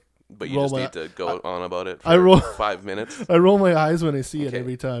just like. But you just need to go on about it for 5 minutes. I roll my eyes when I see it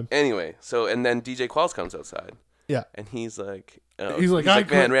every time. Anyway, and then DJ Qualls comes outside. Yeah. And he's like,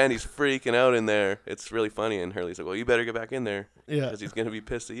 man, Randy's freaking out in there. It's really funny. And Hurley's like, well, you better get back in there. Yeah. Because he's going to be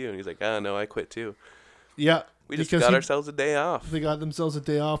pissed at you. And he's like, no, I quit too. Yeah. We just got ourselves a day off. They got themselves a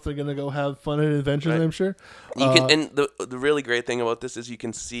day off. They're going to go have fun and adventures, right. I'm sure. And the really great thing about this is you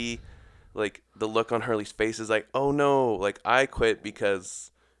can see like the look on Hurley's face is like, oh no, like I quit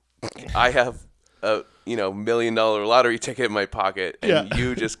because I have a $1 million lottery ticket in my pocket, and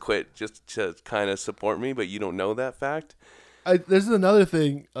you just quit just to kind of support me, but you don't know that fact. There's another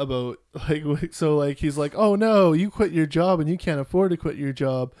thing about he's like, oh no, you quit your job and you can't afford to quit your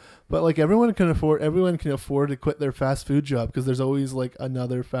job, but like everyone can afford to quit their fast food job because there's always like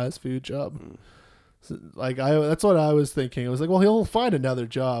another fast food job. So, that's what I was thinking. I was like, well, he'll find another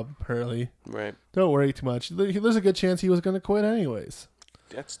job, Hurley. Right. Don't worry too much. There's a good chance he was going to quit anyways.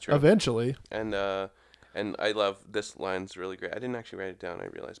 That's true. Eventually. And I love this line's really great. I didn't actually write it down, I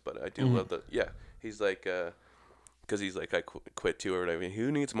realized, but I do love he's like, because he's like, I quit too or whatever.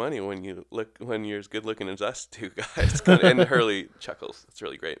 Who needs money when you're as good looking as us two guys? And Hurley chuckles. It's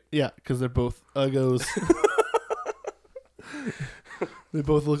really great. Yeah, because they're both uggos. They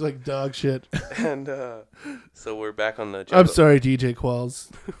both look like dog shit. And so we're back on the jungle. I'm sorry, DJ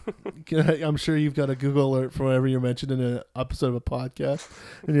Qualls. I'm sure you've got a Google alert for whenever you're mentioned in an episode of a podcast,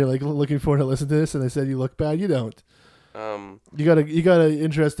 and you're like looking forward to listen to this. And I said you look bad. You don't. You got an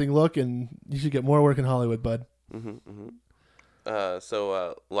interesting look, and you should get more work in Hollywood, bud.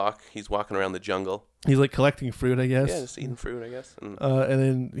 So Locke, he's walking around the jungle. He's like collecting fruit, I guess. Yeah, just eating fruit, I guess. And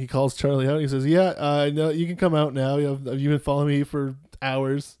then he calls Charlie out. He says, "Yeah, I know you can come out now. You've been following me for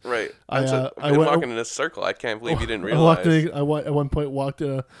hours." Right. I've been walking in a circle. I can't believe you didn't realize. I at one point walked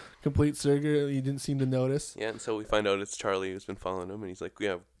in a complete circle. You didn't seem to notice. Yeah, and so we find out it's Charlie who's been following him, and he's like,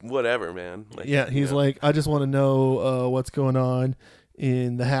 "Yeah, whatever, man." Like, yeah, he's like, "I just want to know what's going on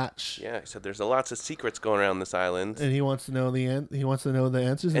in the hatch." Yeah, he said there's lots of secrets going around this island, and he wants to know the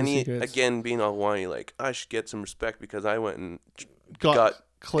answers. And the he secrets. Again being all whiny, like, I should get some respect because I went and got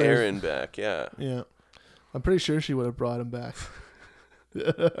Aaron back. Yeah. Yeah, I'm pretty sure she would have brought him back.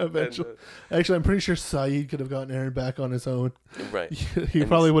 Eventually, actually, I'm pretty sure Saeed could have gotten Aaron back on his own. Right. he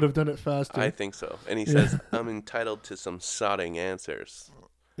probably would have done it faster. I think so. And he says, "I'm entitled to some sodding answers."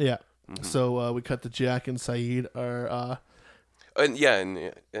 Yeah. Mm-hmm. So we cut to Jack and Saeed are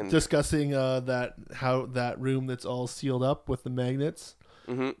and discussing that how that room that's all sealed up with the magnets.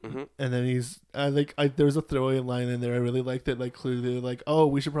 And then there's a throwaway line in there. I really liked it. Like clearly, like, oh,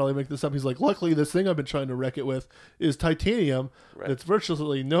 we should probably make this up. He's like, luckily, this thing I've been trying to wreck it with is titanium. Right. That's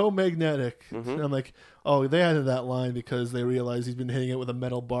virtually no magnetic. And I'm like, oh, they added that line because they realize he's been hitting it with a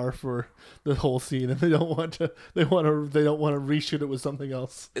metal bar for the whole scene, and they don't want to reshoot it with something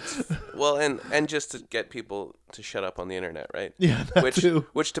else. It's and just to get people to shut up on the internet, right? Yeah, that too.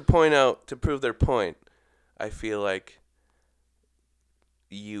 Which to prove their point, I feel like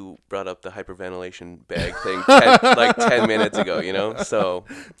you brought up the hyperventilation bag thing 10 minutes ago, you know? So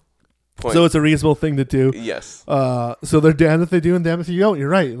it's a reasonable thing to do. Yes. So they're damned if they do and damned if you don't. You're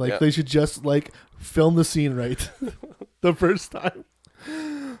right. Like they should just film the scene right the first time.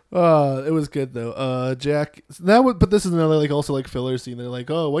 It was good though. Jack, but this is another also filler scene. They're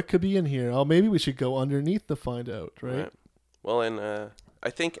like, oh, what could be in here? Oh, maybe we should go underneath to find out, right? Well, and I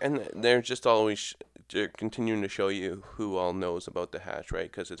think, and they're just always continuing to show you who all knows about the hatch, right?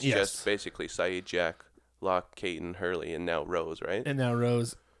 Because it's just basically Saeed, Jack, Locke, Kate, and Hurley, and now Rose, right? And now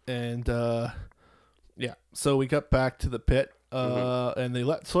Rose, and so we got back to the pit, and they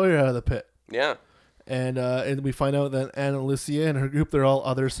let Sawyer out of the pit. Yeah. And we find out that Anna Lucia and her group, they're all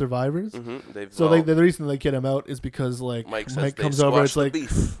other survivors. So the reason they get him out is because Mike comes over. It's like,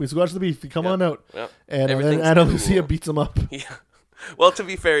 we squash the beef. Come on out. Yep. And then Anna Lucia beats him up. Yeah. Well, to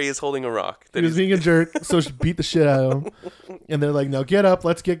be fair, he is holding a rock. He was being a jerk, so she beat the shit out of him. And they're like, now get up,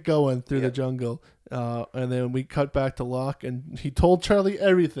 let's get going through the jungle. And then we cut back to Locke, and he told Charlie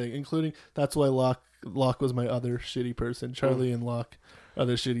everything, including, that's why Locke was my other shitty person. Charlie and Locke are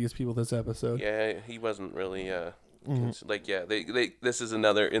the shittiest people this episode. Yeah, he wasn't really... this is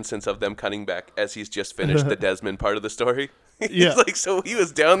another instance of them cutting back as he's just finished the Desmond part of the story. He's like, so he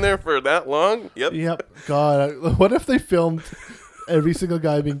was down there for that long? Yep. God, what if they filmed... every single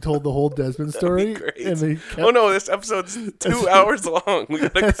guy being told the whole Desmond story. And oh no, this episode's 2 hours long. We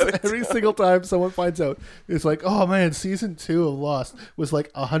gotta cut it every single time someone finds out, it's like, oh man, season 2 of Lost was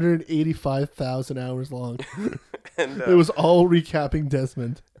 185,000 hours long. And it was all recapping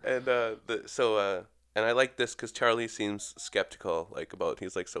Desmond. And and I like this because Charlie seems skeptical,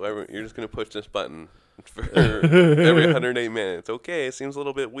 he's like, so you're just gonna push this button for every 108 minutes. Okay, it seems a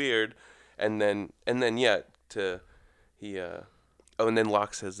little bit weird. And then and then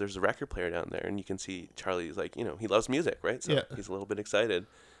Locke says there's a record player down there, and you can see Charlie's he loves music, right? So he's a little bit excited.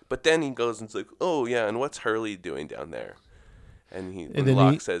 But then he goes and is like, oh yeah, and what's Hurley doing down there? And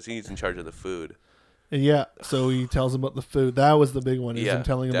Locke says he's in charge of the food. Yeah, so he tells him about the food. That was the big one, is him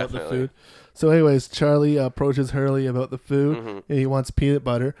telling him about the food. So anyways, Charlie approaches Hurley about the food, and he wants peanut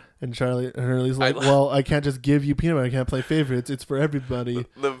butter. And Hurley's like, well, I can't just give you peanut butter. I can't play favorites. It's for everybody.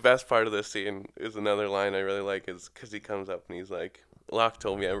 The best part of this scene is another line I really like, is because he comes up and he's like, Locke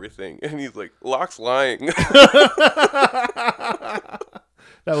told me everything. And he's like, Locke's lying. That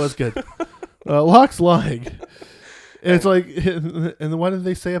was good. Locke's lying. And it's like, and what did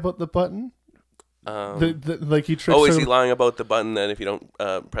they say about the button? He tricks is he lying about the button that if you don't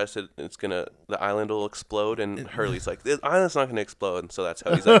press it, the island will explode? And Hurley's like, the island's not gonna explode. And so that's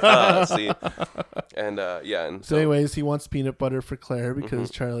how he's like, see. And and so anyways, he wants peanut butter for Claire because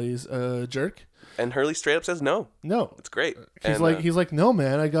Charlie's a jerk. And Hurley straight up says no. It's great. He's like, no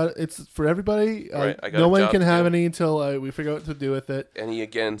man, it's for everybody. No one can have any until we figure out what to do with it. And he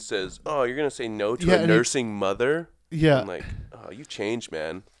again says, oh, you're gonna say no to a nursing mother? Yeah. I'm like, oh, you changed,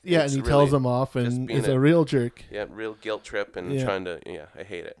 man. Yeah, and he tells him off, and is a real jerk. Yeah, real guilt trip, and trying to. Yeah, I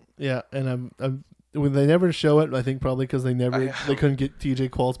hate it. Yeah, and I'm when they never show it, I think probably because they couldn't get DJ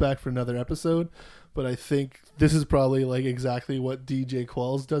Qualls back for another episode. But I think this is probably exactly what DJ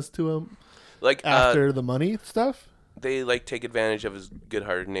Qualls does to him, after the money stuff. They take advantage of his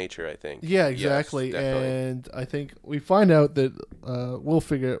good-hearted nature, I think. Yeah, exactly. Yes, and I think we find out that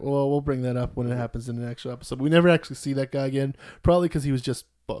we'll bring that up when it happens in the next episode. We never actually see that guy again, probably because he was just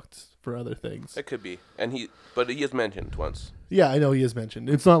booked for other things. It could be, but he is mentioned once. Yeah, I know he is mentioned.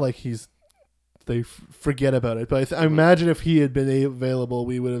 It's not like they forget about it, but I imagine if he had been available,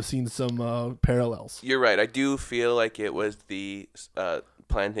 we would have seen some parallels. You're right. I do feel like it was the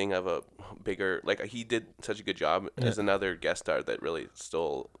planting of a bigger, he did such a good job as another guest star that really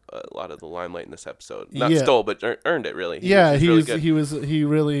stole a lot of the limelight in this episode. Not stole, but earned it, really. He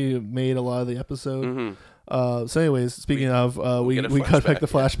really made a lot of the episode. So anyways, speaking of, we cut back the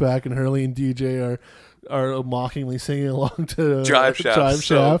flashback, and Hurley and DJ are are mockingly singing along to Drive Shaft.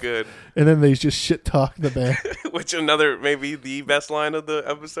 So good. And then they just shit talk the band. Which maybe the best line of the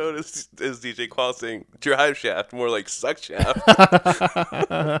episode is DJ Qual saying Drive Shaft, more like Suck Shaft.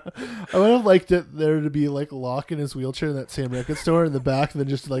 I would have liked it there to be like Locke in his wheelchair in that same record store in the back, and then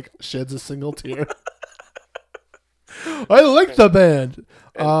just like sheds a single tear. I like the band.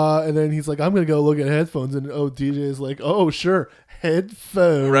 And then he's like, I'm going to go look at headphones. And DJ is like, oh, sure,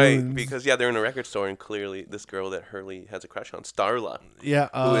 headphones. Right, because, they're in a record store, and clearly this girl that Hurley has a crush on, Starla. Yeah.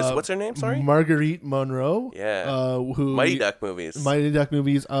 Who is, what's her name, sorry? Marguerite Monroe. Yeah. Who Mighty Duck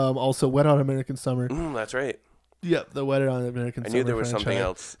movies. Also Wet Hot American Summer. That's right. Yeah, the Wet Hot American Summer. I knew there was something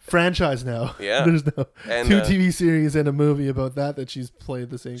else. Franchise now. Yeah. There's no and, 2 TV series and a movie about that she's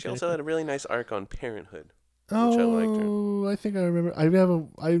played the same. She also had a really nice arc on Parenthood. Oh, which I liked her. I think I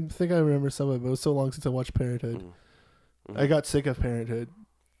remember. I think I remember some of it. It was so long since I watched Parenthood. Mm-hmm. I got sick of Parenthood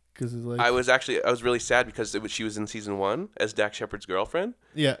because it's like I was really sad because she was in season 1 as Dak Shepard's girlfriend.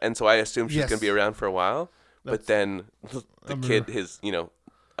 Yeah, and so I assumed she was going to be around for a while. But then the kid, his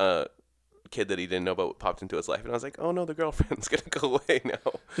kid that he didn't know about, popped into his life, and I was like, oh no, the girlfriend's going to go away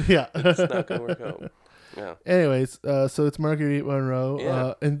now. Yeah, it's not going to work out. Yeah. Anyways, so it's Marguerite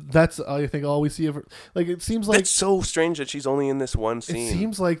Monroe, and that's I think all we see of her. Like it seems like it's so strange that she's only in this one scene. It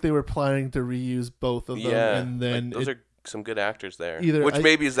seems like they were planning to reuse both of them, and then those are some good actors there.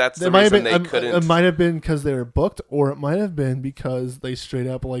 Maybe that's the reason they couldn't. It might have been because they were booked, or it might have been because they straight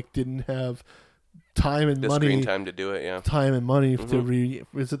up like didn't have time and money, screen time to do it. Yeah, time and money to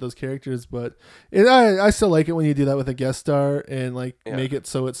revisit those characters. But I still like it when you do that with a guest star and make it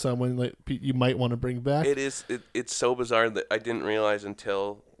so it's someone like you might want to bring back. It's so bizarre that I didn't realize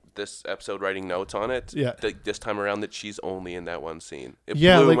until this episode writing notes on it. Yeah, this time around that she's only in that one scene. It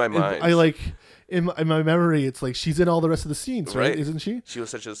blew my mind. In my memory, it's like she's in all the rest of the scenes, right? Isn't she? She was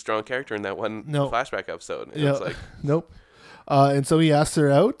such a strong character in that one flashback episode. And it's like nope. And so he asks her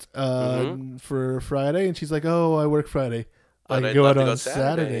out for Friday, and she's like, "Oh, I work Friday. I can go out on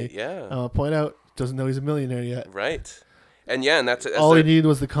Saturday." Yeah. Point out, doesn't know he's a millionaire yet. Right. And that's all he needed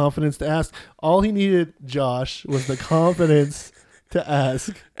was the confidence to ask. All he needed, Josh, was the confidence to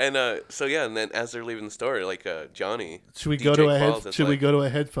ask. And and then as they're leaving the store, Johnny, should we go to a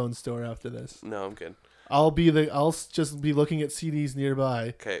headphone store after this? No, I'm good. I'll just be looking at CDs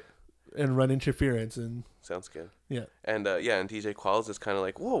nearby. Okay. And run interference and sounds good. Yeah. And and DJ Qualls is kind of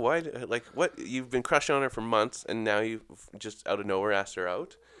like, whoa, why? Like, what? You've been crushing on her for months, and now you've just out of nowhere asked her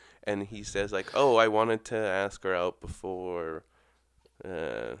out. And he says like, oh, I wanted to ask her out before,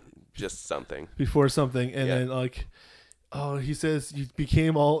 just something. Before something, and then like. Oh, he says you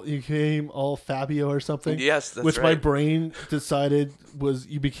became all Fabio or something. Yes, that's which right. My brain decided was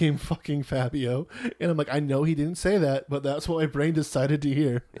you became fucking Fabio, and I'm like, I know he didn't say that, but that's what my brain decided to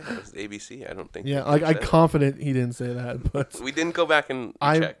hear. Yeah, it was ABC. I don't think. Yeah, I'm confident he didn't say that, but we didn't go back and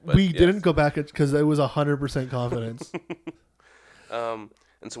check. But we didn't go back because it was 100% confidence.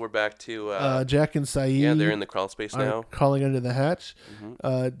 And so we're back to Jack and Saeed. Yeah, they're in the crawl space now, crawling under the hatch.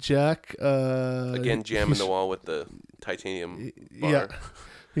 Jack again jamming the wall with the titanium bar. Yeah,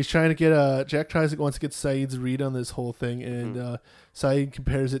 he's trying to get Jack wants to get Saeed's read on this whole thing, and Saeed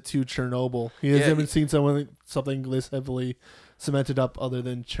compares it to Chernobyl. He hasn't seen something this heavily cemented up other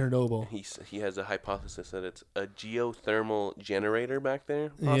than Chernobyl. He has a hypothesis that it's a geothermal generator back there,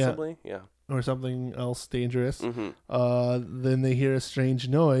 possibly. Yeah. Or something else dangerous. Then they hear a strange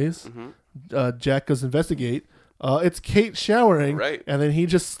noise. Jack goes investigate. It's Kate showering, right? And then he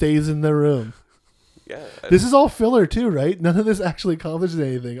just stays in the room. Yeah, this is all filler too, right? None of this actually accomplishes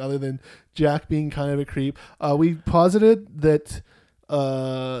anything other than Jack being kind of a creep. We posited that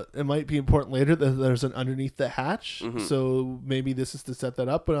it might be important later that there's an underneath the hatch, so maybe this is to set that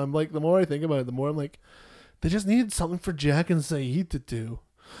up. But I'm like, the more I think about it, the more I'm like, they just needed something for Jack and Saeed to do.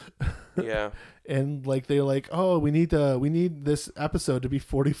 Yeah. And like they're like, oh, we need this episode to be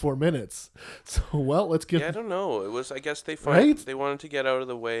 44 minutes. So let's give. Yeah, I don't know. It was, I guess they wanted to get out of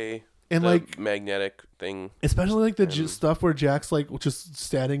the way. And the magnetic thing, especially like the stuff where Jack's like just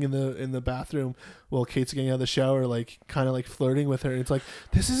standing in the bathroom while Kate's getting out of the shower, like kind of like flirting with her. And it's like,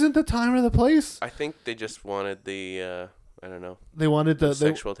 this isn't the time or the place. I think they just wanted the I don't know. They wanted the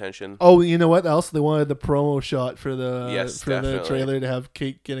sexual tension. Oh, you know what else? They wanted the promo shot for the definitely. The trailer to have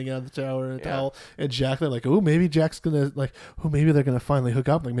Kate getting out of the shower in a towel, and Jack. They're like, oh, maybe Jack's gonna maybe they're gonna finally hook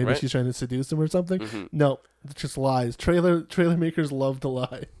up. Like maybe she's trying to seduce him or something. No, it's just lies. Trailer makers love to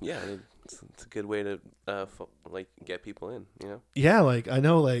lie. Yeah, it's a good way to get people in. You know. Yeah, I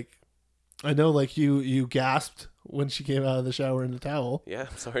know, you gasped when she came out of the shower in the towel. Yeah,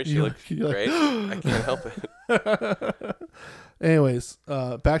 sorry, she looked great. I can't help it. Anyways,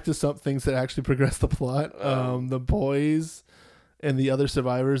 back to some things that actually progress the plot. The boys and the other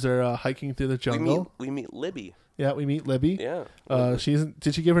survivors are hiking through the jungle. We meet Libby. Yeah, we meet Libby. Yeah.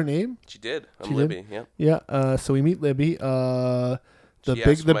 Did she give her name? She did. She Libby. did? Yeah. Yeah. So we meet Libby. The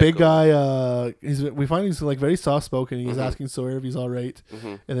big Michael. guy. We find he's like very soft spoken. He's Mm-hmm. asking Sawyer if he's all right.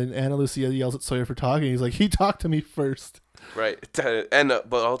 Mm-hmm. And then Ana Lucia yells at Sawyer for talking. He's like, he talked to me first. Right. And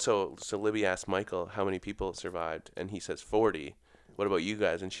but also, so Libby asked Michael how many people survived, and he says 40. What about you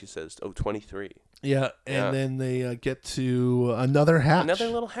guys? And she says, 23. Yeah, and then they get to another hatch. Another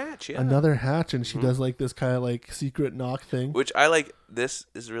little hatch, yeah. Another hatch, and she does like this kind of like secret knock thing. Which I like. This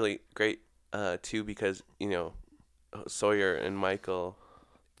is really great, too, because, Sawyer and Michael...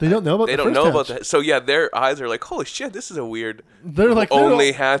 They don't know about They the don't first know about hatch. that. So, yeah, their eyes are like, holy shit, this is a weird They're like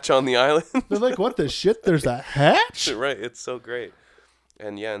only hatch on the island. They're like, what the shit? There's a hatch? Right, it's so great.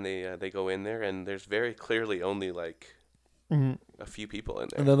 And, yeah, and they go in there, and there's very clearly only, like... a few people in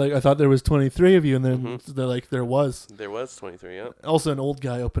there. And then like I thought there was 23 of you, and then they're like there was. There was 23, yeah. Also, an old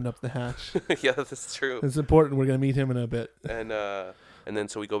guy opened up the hatch. Yeah, that's true. It's important. We're gonna meet him in a bit. And then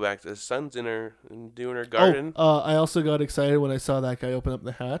so we go back to the sun's in her doing her garden. I also got excited when I saw that guy open up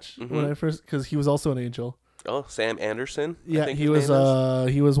the hatch when I first, because he was also an angel. Oh, Sam Anderson. Yeah, he was.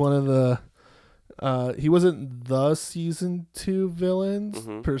 He was one of the. He wasn't the season 2 villains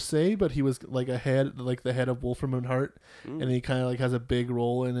per se, but he was like the head of Wolfram and Hart, and he kind of like has a big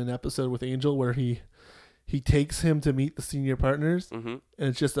role in an episode with Angel where he takes him to meet the senior partners, and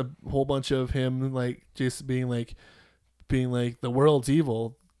it's just a whole bunch of him like just being like the world's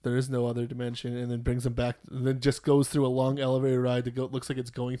evil. There is no other dimension, and then brings him back, and then just goes through a long elevator ride that looks like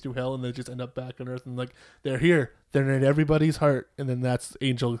it's going through hell, and they just end up back on Earth, and like they're here, they're in everybody's heart, and then that's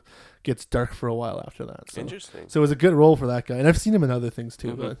Angel gets dark for a while after that. So. Interesting. So it was a good role for that guy, and I've seen him in other things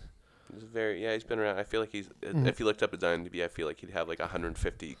too. But he's he's been around. I feel like if you looked up his IMDb, I feel like he'd have like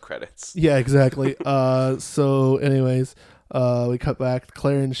 150 credits. Yeah, exactly. So anyways, we cut back.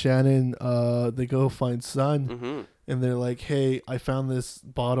 Claire and Shannon, they go find Sun. And they're like, "Hey, I found this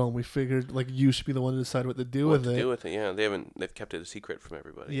bottle, and we figured like you should be the one to decide what to do with it." Yeah, they've kept it a secret from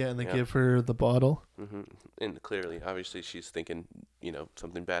everybody. Yeah, and they give her the bottle. And clearly, obviously, she's thinking,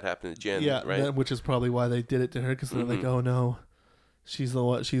 something bad happened to Jen. Yeah, right. which is probably why they did it to her, because they're like, "Oh no, she's the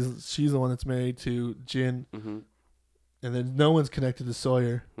one. She's the one that's married to Jin." And then no one's connected to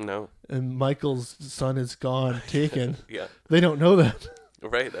Sawyer. No. And Michael's son is gone, taken. Yeah. They don't know that.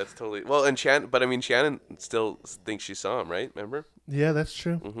 Right, that's totally... Well, and Shannon still thinks she saw him, right? Remember? Yeah, that's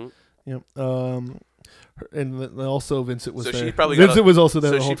true. Yeah. And also Vincent was there. Vincent was also there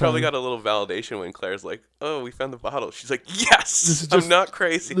the whole time. So she probably got a little validation when Claire's like, "Oh, we found the bottle." She's like, "Yes! I'm not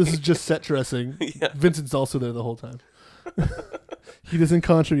crazy." This is just set dressing. Yeah. Vincent's also there the whole time. He doesn't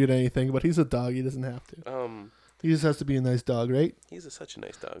contribute anything, but he's a dog. He doesn't have to. He just has to be a nice dog, right? He's such a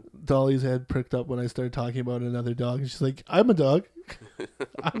nice dog. Dolly's head pricked up when I started talking about another dog, and she's like, "I'm a dog.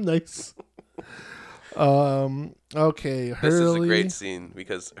 I'm nice." Okay, Hurley. This is a great scene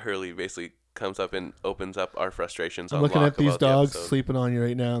because Hurley basically comes up and opens up our frustrations. I'm looking at these dogs sleeping on you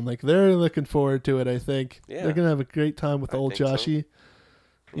right now. I'm like, they're looking forward to it. I think they're gonna have a great time with old Joshy.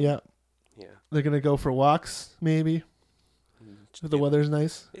 So. Yeah. They're gonna go for walks, maybe. If the weather's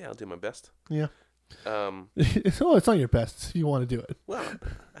nice. Yeah, I'll do my best. Yeah. It's not your best if you want to do it. Well,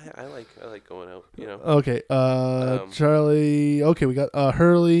 I like going out, Okay. Charlie. Okay, we got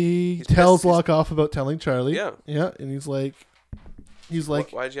Hurley tells Locke off about telling Charlie. Yeah. Yeah, and he's like,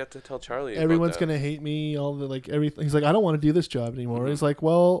 why'd you have to tell Charlie? Everyone's gonna hate me. All the everything. He's like, I don't want to do this job anymore. He's like,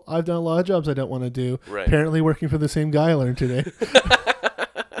 well, I've done a lot of jobs I don't want to do. Right. Apparently, working for the same guy I learned today.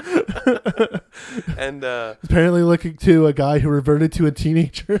 And apparently looking to a guy who reverted to a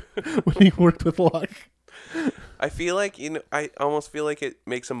teenager when he worked with Locke. I feel like I almost feel like it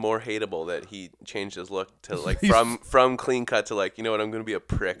makes him more hateable that he changed his look to like from clean cut to like, you know what, I'm gonna be a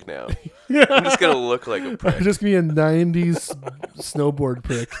prick now. I'm just gonna look like a prick. I'm just gonna be a 90s snowboard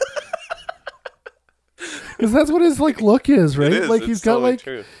prick. Because that's what his look is, right? It is. Like he's got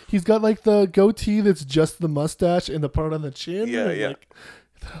true. He's got the goatee that's just the mustache and the part on the chin. Yeah.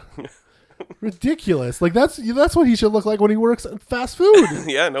 Ridiculous. That's what he should look like when he works at fast food.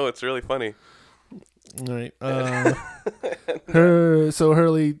 Yeah, no, it's really funny. All right. Hurley's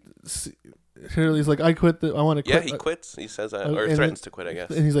like, I quit. I want to quit. Yeah, he quits. He says, or threatens to quit, I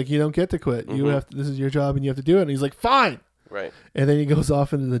guess. And he's like, you don't get to quit. You have to, this is your job, and you have to do it. And he's like, fine. Right. And then he goes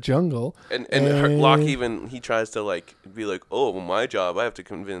off into the jungle. And Locke he tries to be like, oh, well, my job, I have to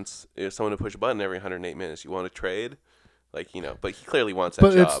convince someone to push a button every 108 minutes. You want to trade? Like, you know, but he clearly wants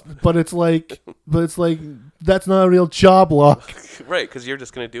that job. But it's like that's not a real job, Locke. Right, because you're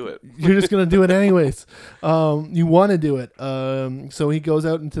just gonna do it. You're just gonna do it anyways. You want to do it. So he goes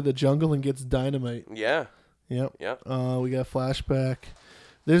out into the jungle and gets dynamite. Yeah. Yep. Yep. We got flashback.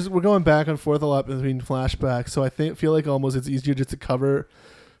 We're going back and forth a lot between flashbacks, so I feel like almost it's easier just to cover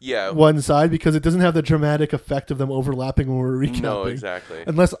one side because it doesn't have the dramatic effect of them overlapping when we're recapping. No, exactly.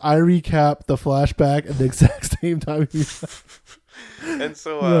 Unless I recap the flashback at the exact same time. And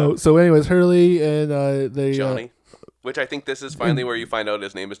so so anyways, Hurley and they Johnny, which I think this is finally where you find out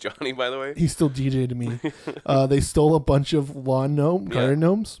his name is Johnny, by the way. He's still DJ to me. They stole a bunch of garden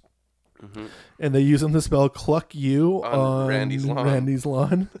gnomes. Mm-hmm. And they use them to spell "cluck you" on Randy's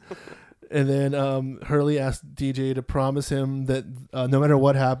lawn. And then Hurley asked DJ to promise him that no matter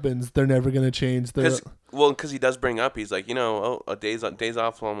what happens, they're never going to change. Because he does bring up, he's like, a days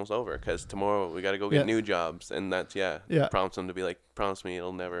off almost over because tomorrow we got to go get new jobs, and that's promise him to be like, promise me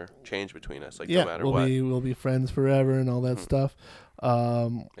it'll never change between us, like no matter what. We'll be friends forever and all that stuff.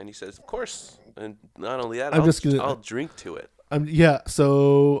 And he says, of course, and not only that, I'll drink to it.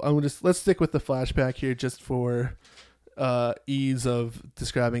 So let's stick with the flashback here just for ease of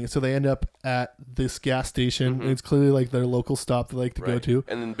describing it. So they end up at this gas station. Mm-hmm. It's clearly like their local stop they like to go to.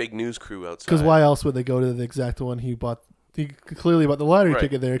 And then big news crew outside. Because why else would they go to the exact one he bought? He clearly bought the lottery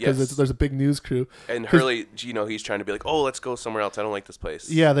ticket there because there's a big news crew. And Hurley, he's trying to be like, oh, let's go somewhere else. I don't like this place.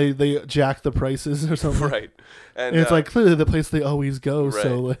 Yeah, they jack the prices or something. Right. And it's like clearly the place they always go. Right.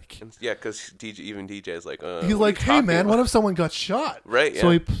 So like, because DJ is like, he's like, hey man, what if someone got shot? Right. Yeah. So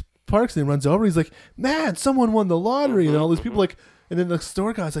he parks and runs over. He's like, man, someone won the lottery, and all these people like. And then the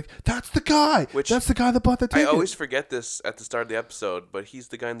store guy's like, that's the guy. That's the guy that bought the ticket. I always forget this at the start of the episode, but he's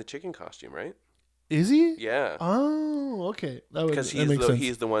the guy in the chicken costume, right? Is he? Yeah. Oh, okay. Because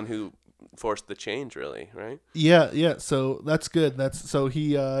he's the one who forced the change, really, right? Yeah. So that's good. And that's the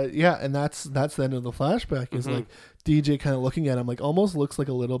end of the flashback. Is like DJ kind of looking at him, like almost looks like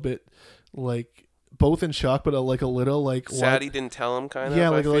a little bit like both in shock, but like a little like sad he didn't tell him, kind of. Yeah,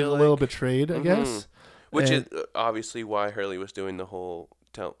 like a little betrayed, I guess. Which is obviously why Hurley was doing the whole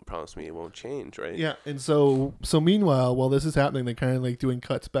promise me it won't change, right? Yeah, and so meanwhile, while this is happening, they're kind of like doing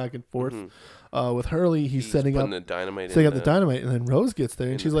cuts back and forth. With Hurley, he's setting up the dynamite, and then Rose gets there,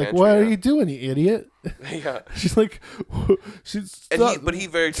 and she's like, "What are you doing, you idiot?" Yeah, she's like,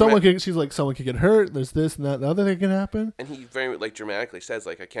 someone could get hurt. There's this and that, and the other thing can happen. And he very dramatically says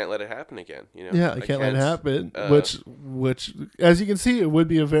like, "I can't let it happen again." I can't let it happen. Which, as you can see, it would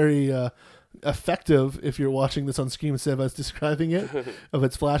be a very effective if you're watching this on screen instead of us describing it, of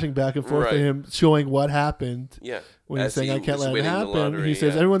it's flashing back and forth to him showing what happened. Yeah, when he's saying I can't let it happen, he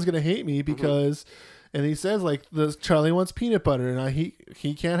says everyone's gonna hate me because, and he says like Charlie wants peanut butter and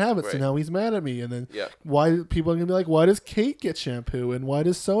he can't have it, so now he's mad at me. And then why people are gonna be like, why does Kate get shampoo and why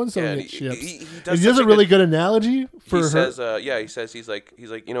does so and so get chips? He does a really good analogy for he her. Says he's like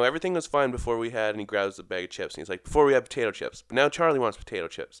everything was fine before we had, and he grabs the bag of chips and he's like, before we had potato chips, but now Charlie wants potato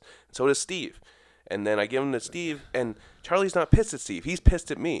chips, and so does Steve. And then I give him to Steve, and Charlie's not pissed at Steve. He's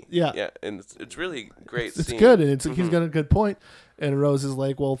pissed at me. Yeah, and it's really great. It's good, and he's got a good point. And Rose is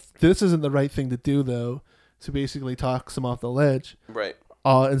like, well, this isn't the right thing to do, though. So basically talks him off the ledge. Right.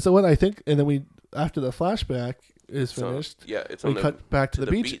 And so what I think, and then after the flashback is finished, we cut back to the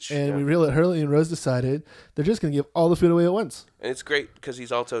beach, and we realize Hurley and Rose decided they're just going to give all the food away at once. And it's great because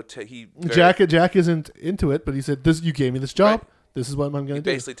he's also Jack isn't into it, but he said, you gave me this job. Right. This is what I'm going to do.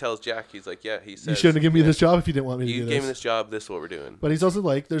 He basically tells Jack, he's like, he says, you shouldn't have given me this job if you didn't want me to do this. You gave me this job, this is what we're doing. But he's also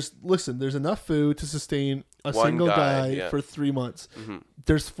like, there's enough food to sustain a single guy for 3 months. Mm-hmm.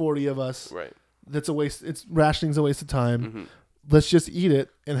 There's 40 of us. Right. That's a waste. Rationing's a waste of time. Mm-hmm. Let's just eat it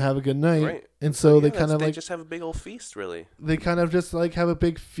and have a good night. Right. And so they just have a big old feast, really. They kind of just have a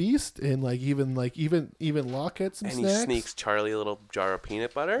big feast and even Locke gets some snacks. And he sneaks Charlie a little jar of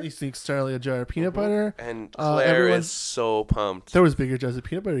peanut butter. He sneaks Charlie a jar of peanut butter. And Claire is so pumped. There was bigger jars of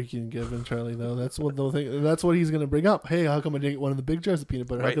peanut butter you can give him, Charlie, though. That's what that's what he's gonna bring up. Hey, how come I didn't get one of the big jars of peanut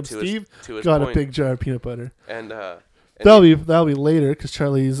butter? How come Steve got a big jar of peanut butter? And that'll be later because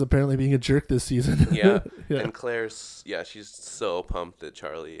Charlie's apparently being a jerk this season. Yeah. And Claire's she's so pumped that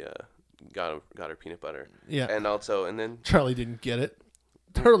Charlie got her peanut butter. Yeah. And then Charlie didn't get it.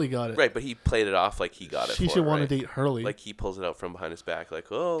 Hurley got it. Right, but he played it off like he got it. She should want to date Hurley. Like he pulls it out from behind his back, like,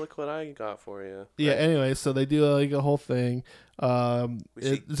 oh, look what I got for you. Yeah. Right. Anyway, so they do a whole thing.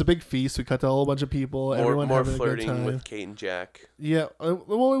 It's a big feast. We cut to a whole bunch of people. Everyone more having flirting a good time with Kate and Jack. Yeah.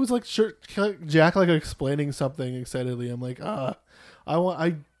 Well, it was like Jack explaining something excitedly. I'm like, I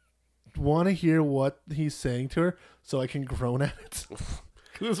want to hear what he's saying to her so I can groan at it.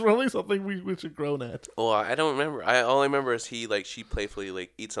 It was probably something we should groan at. Well, I don't remember. All I remember is she playfully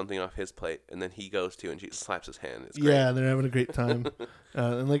eats something off his plate, and then he goes to and she slaps his hand. It's great. Yeah, they're having a great time,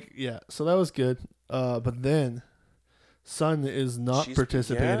 so that was good. But then, Sun is not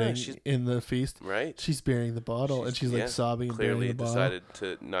participating in the feast. Right. She's burying the bottle, and she's sobbing and burying the bottle. Clearly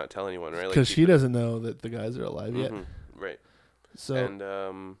decided to not tell anyone, right? Because she doesn't know that the guys are alive yet. Right. So,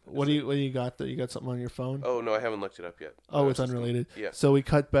 and, what do you got there? You got something on your phone? Oh no, I haven't looked it up yet. Oh, it's unrelated. Yeah. So we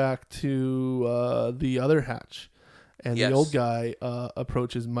cut back to the other hatch, and the old guy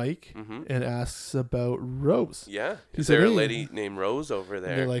approaches Mike and asks about Rose. Yeah. Is there a lady named Rose over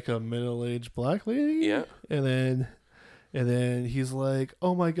there? They're like a middle-aged black lady. Yeah. And then he's like,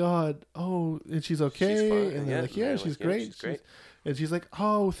 "Oh my God, and she's okay." She's fine. And they're like, "Yeah, she's great. She's great." And she's like,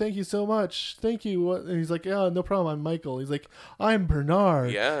 "Oh, thank you so much. Thank you." And he's like, "Yeah, no problem. I'm Michael." He's like, "I'm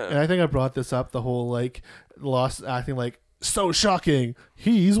Bernard." Yeah. And I think I brought this up, the whole lost acting so shocking.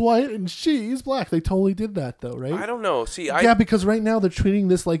 He's white and she's black. They totally did that though, right? I don't know. See, because right now they're treating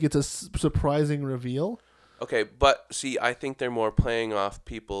this like it's a surprising reveal. Okay, but see, I think they're more playing off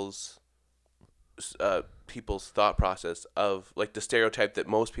people's thought process of the stereotype that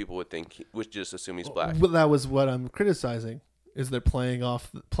most people would think, would just assume he's black. But that was what I'm criticizing. Is they're playing off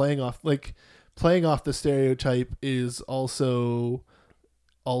the stereotype is also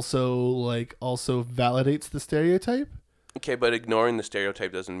validates the stereotype. Okay, but ignoring the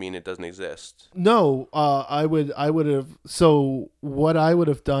stereotype doesn't mean it doesn't exist. No, I would have. So what I would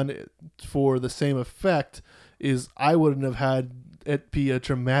have done for the same effect is I wouldn't have had it be a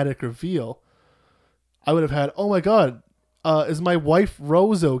dramatic reveal. I would have had, "Oh my God, is my wife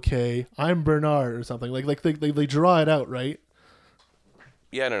Rose okay? I'm Bernard," or something like they draw it out, right?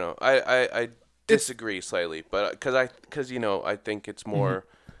 Yeah, I don't know. I disagree slightly, but because I think it's more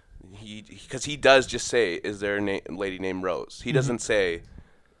because he does just say, "Is there a lady named Rose?" He doesn't say.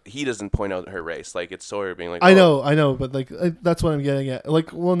 He doesn't point out her race. It's Sawyer being like, I know, but that's what I'm getting at.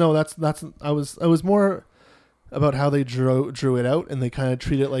 No, that's I was more about how they drew it out, and they kind of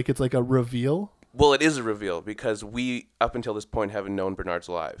treat it like it's like a reveal. Well, it is a reveal because we, up until this point, haven't known Bernard's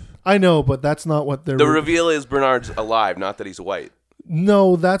alive. I know, but that's not what they're... The reveal is Bernard's alive, not that he's white.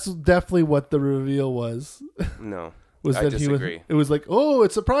 No, that's definitely what the reveal was. No, I disagree. It was like, "Oh,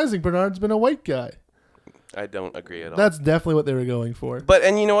 it's surprising. Bernard's been a white guy." I don't agree at all. That's definitely what they were going for. But,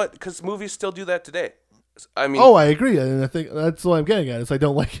 and you know what? Because movies still do that today. I mean... Oh, I agree. And I think that's what I'm getting at. Is I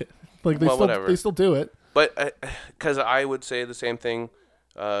don't like it. They still do it. But, because I would say the same thing.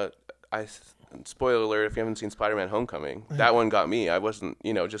 Spoiler alert, if you haven't seen Spider-Man Homecoming, that one got me. I wasn't,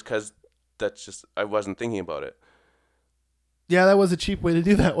 just because I wasn't thinking about it. Yeah, that was a cheap way to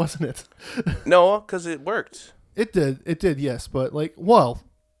do that, wasn't it? No, because it worked. It did, yes. But,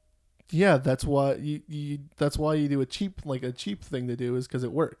 yeah, that's why you do a cheap thing to do is because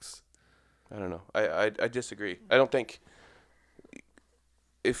it works. I don't know. I disagree. I don't think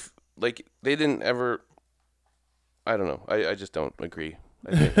if, they didn't ever, I don't know. I just don't agree.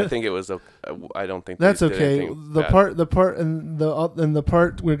 I think it was I don't think that's okay. The part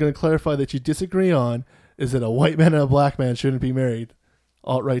we're going to clarify that you disagree on is that a white man and a black man shouldn't be married.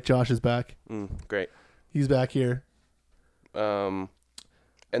 Alt-right Josh is back. Great. He's back here. And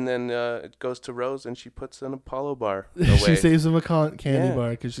then it goes to Rose, and she puts an Apollo bar away. She saves him a candy bar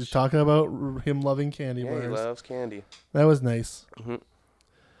because she's talking about him loving candy bars. He loves candy. That was nice.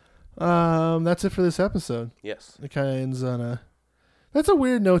 That's it for this episode. Yes. It kind of ends on that's a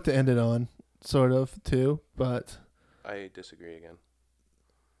weird note to end it on, sort of, too, but... I disagree again.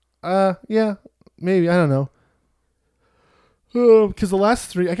 Yeah, maybe, I don't know. Because the last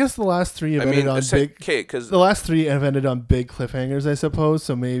three have ended on big... The last three have ended on big cliffhangers, I suppose,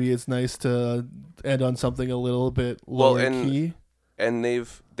 so maybe it's nice to end on something a little bit lower key. And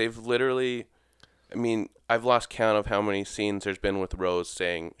they've literally... I mean, I've lost count of how many scenes there's been with Rose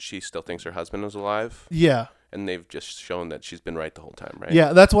saying she still thinks her husband is alive. Yeah. And they've just shown that she's been right the whole time, right?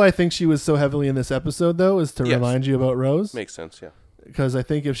 Yeah, that's why I think she was so heavily in this episode, though, is to remind you about Rose. Makes sense, yeah. Because I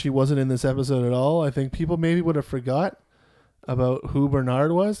think if she wasn't in this episode at all, I think people maybe would have forgot about who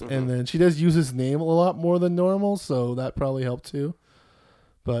Bernard was. And then she does use his name a lot more than normal, so that probably helped, too.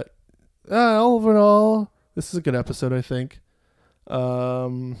 But overall, this is a good episode, I think. I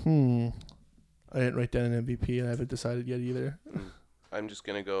didn't write down an MVP, and I haven't decided yet either. I'm just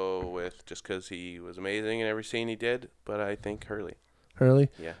going to go with just because he was amazing in every scene he did, but I think Hurley. Hurley?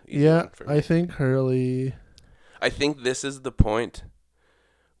 Yeah. Yeah, I think Hurley... I think this is the point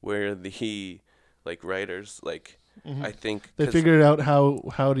where the writers, Mm-hmm. I think they figured out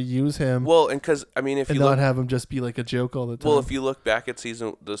how to use him. Well, and because I mean, if and you not have him just be like a joke all the time. Well, if you look back at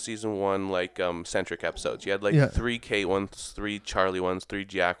season 1 like centric episodes, you had like 3 Kate ones, 3 Charlie ones, 3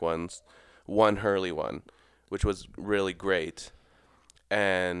 Jack ones, 1 Hurley one, which was really great,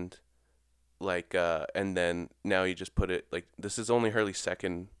 and like and then now you just put it like this is only Hurley's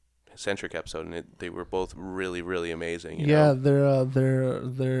second centric episode, and they were both really really amazing. You know?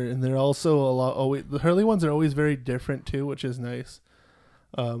 They're also a lot. Always the Hurley ones are always very different too, which is nice.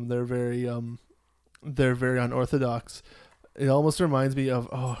 They're very unorthodox. It almost reminds me of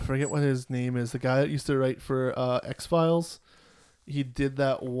I forget what his name is. The guy that used to write for X-Files. He did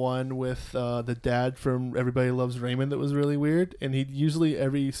that one with the dad from Everybody Loves Raymond that was really weird, and he'd usually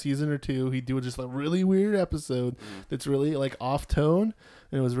every season or two he'd do just a really weird episode that's really like off tone,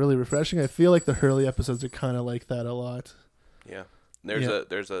 and it was really refreshing. I feel like the Hurley episodes are kind of like that a lot. Yeah,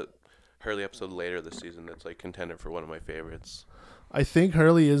 there's a Hurley episode later this season that's like contender for one of my favorites. I think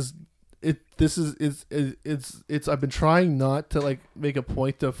Hurley is it. This is it's. I've been trying not to like make a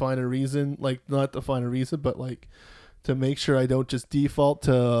point to find a reason, like not to find a reason, but like. To make sure I don't just default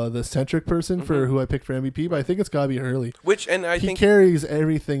to the centric person for who I pick for MVP, but I think it's gotta be Hurley. I think he carries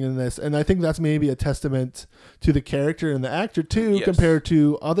everything in this, and I think that's maybe a testament to the character and the actor too, compared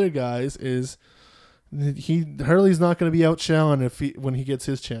to other guys. Is Hurley's not going to be outshone when he gets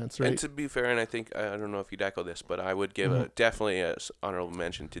his chance, right? And to be fair, and I think I don't know if you'd echo this, but I would give definitely a honorable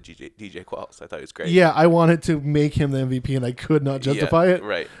mention to DJ Qualls. I thought he was great. Yeah, I wanted to make him the MVP, and I could not justify it.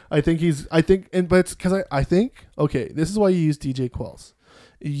 Right. But it's because I think this is why you use DJ Qualls.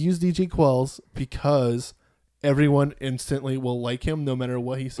 You use DJ Qualls because everyone instantly will like him no matter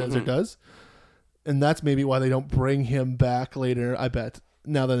what he says or does, and that's maybe why they don't bring him back later. I bet.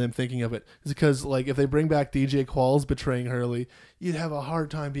 Now that I'm thinking of it, is because like if they bring back DJ Qualls betraying Hurley, you'd have a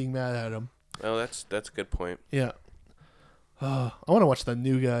hard time being mad at him. Oh, that's a good point. Yeah. I want to watch the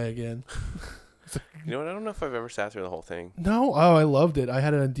new guy again. You know what? I don't know if I've ever sat through the whole thing. No. Oh, I loved it. I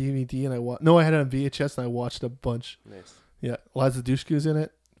had it on DVD and I had it on VHS and I watched a bunch. Nice. Yeah. Liza Dushku's in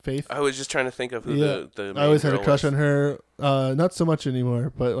it. Faith. I was just trying to think of who the main I always had a crush was. on her. Not so much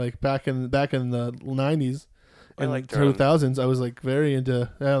anymore, but like back in the 90s. In the 2000s, I was like very into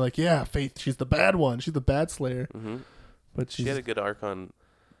Faith. She's the bad one. She's the bad slayer. Mm-hmm. But she had a good arc on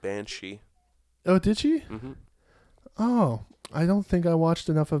Banshee. Oh, did she? Mm-hmm. Oh, I don't think I watched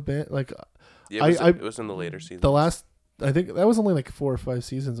enough of Like, yeah, it was in the later seasons. I think that was only like 4 or 5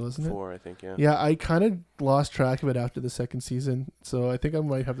 seasons, wasn't it? 4, I think. Yeah. Yeah, I kind of lost track of it after the second season, so I think I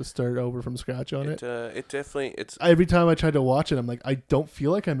might have to start over from scratch on it. It definitely every time I tried to watch it, I'm like, I don't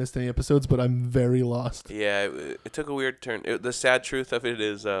feel like I missed any episodes, but I'm very lost. Yeah, it took a weird turn. The sad truth of it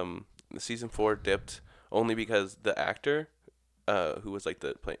is, the season 4 dipped only because the actor, who was like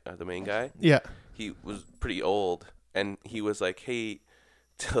the main guy. Yeah. He was pretty old, and he was like, hey,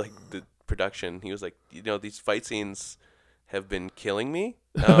 to like the production, he was like, these fight scenes have been killing me,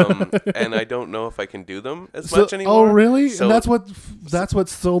 and I don't know if I can do them as much anymore. Oh, really? So, and that's what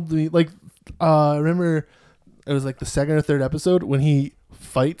sold me. Like, I remember it was like the second or third episode when he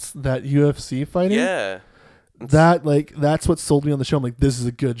fights that UFC fighting. Yeah. That's what sold me on the show. I'm like, this is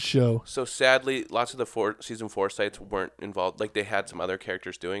a good show. So sadly, lots of the season 4 sites weren't involved. Like they had some other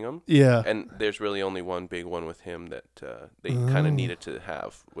characters doing them. Yeah. And there's really only one big one with him that they kind of needed to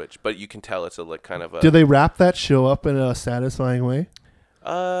have. But you can tell it's a like kind of a. Did they wrap that show up in a satisfying way?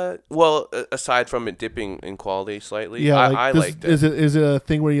 Well, aside from it dipping in quality slightly, yeah, I liked it. Is it a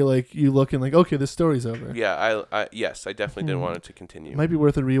thing where you look and like, okay, this story's over? Yeah, yes, I definitely didn't want it to continue. It might be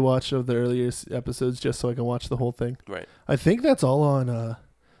worth a rewatch of the earlier episodes just so I can watch the whole thing. Right. I think that's all on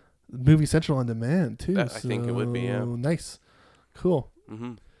Movie Central on demand too. I think it would be. Yeah. Nice. Cool.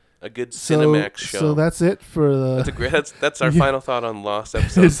 Mm-hmm. A good Cinemax show. So that's it for the. That's our final thought on Lost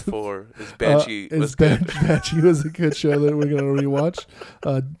episode 4. Is Banshee was good. Banshee was a good show that we're gonna rewatch.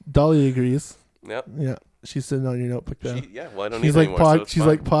 Dolly agrees. Yep. Yeah, she's sitting on your notebook now. Well, I don't need anymore. So she's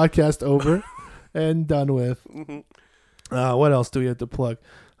like podcast over and done with. Mm-hmm. What else do we have to plug?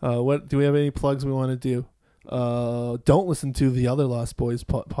 What do we have any plugs we want to do? Don't listen to the other Lost Boys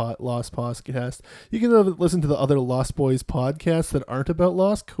Lost podcast. You can listen to the other Lost Boys podcasts that aren't about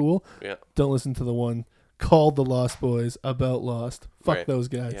Lost. Cool. Yeah. Don't listen to the one called the Lost Boys about Lost. Fuck those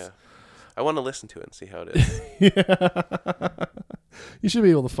guys. Yeah. I want to listen to it and see how it is. Yeah. You should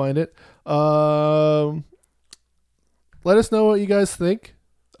be able to find it. Let us know what you guys think.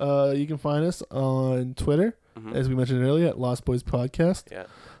 You can find us on Twitter, as we mentioned earlier, at Lost Boys Podcast. Yeah.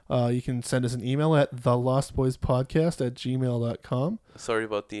 You can send us an email at thelostboyspodcast@gmail.com. Sorry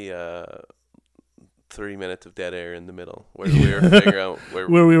about the 30 minutes of dead air in the middle where we were figuring out where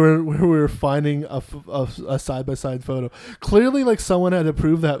we were finding a side by side photo. Clearly, like someone had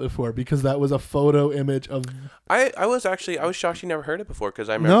approved that before because that was a photo image of. I was shocked you never heard it before because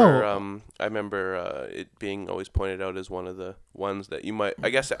I remember it being always pointed out as one of the ones that you might. I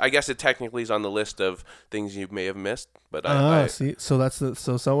guess it technically is on the list of things you may have missed, but see, so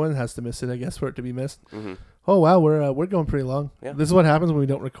so someone has to miss it, I guess, for it to be missed. Mm-hmm. Oh wow, we're going pretty long. Yeah. This is what happens when we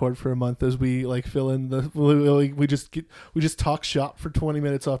don't record for a month. Is we like fill in we just talk shop for 20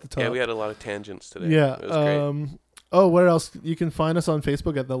 minutes off the top. Yeah, we had a lot of tangents today. Yeah. It was great. Oh, where else? You can find us on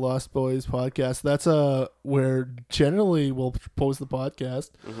Facebook at the Lost Boys Podcast. That's where generally we'll post the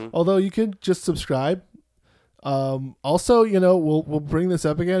podcast. Mm-hmm. Although you could just subscribe. Also, we'll bring this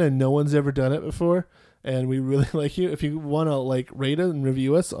up again, and no one's ever done it before, and we really like you. If you want to like rate it and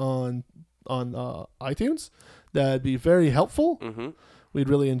review us on iTunes, that'd be very helpful. Mm-hmm. We'd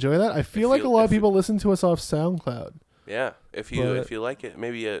really enjoy that. I feel like a lot of people listen to us off SoundCloud. Yeah, if you like it,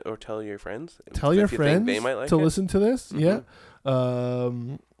 maybe or tell your friends. Tell your friends they might like to it. listen to this.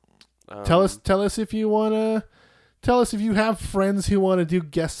 Mm-hmm. Yeah. Tell us if you wanna. Tell us if you have friends who want to do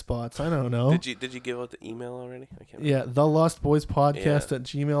guest spots. I don't know. Did you give out the email already? I can't remember. Yeah, the Lost Boys Podcast at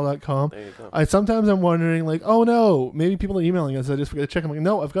gmail.com. There you go. Sometimes I'm wondering, like, oh no, maybe people are emailing us. I just forgot to check. I'm like,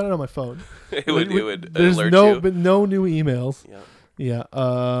 no, I've got it on my phone. it would there's alert no, you. but no new emails. Yeah. Yeah.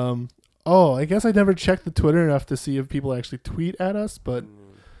 Oh, I guess I never checked the Twitter enough to see if people actually tweet at us, but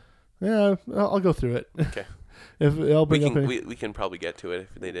yeah, I'll go through it. Okay. If I'll bring up we can probably get to it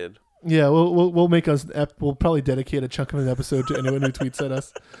if they did. Yeah, we'll make us. We'll probably dedicate a chunk of an episode to anyone who tweets at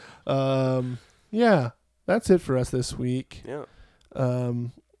us. Yeah, that's it for us this week. Yeah.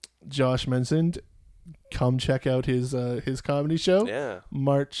 Josh mentioned, come check out his comedy show. Yeah.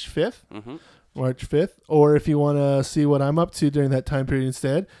 March 5th. Mm-hmm. March 5th. Or if you want to see what I'm up to during that time period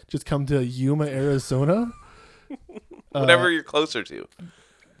instead, just come to Yuma, Arizona. Whatever you're closer to.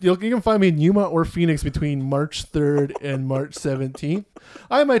 You can find me in Yuma or Phoenix between March 3rd and March 17th.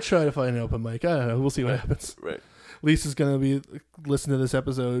 I might try to find an open mic. I don't know. We'll see what happens. Right. Lisa's going to be listening to this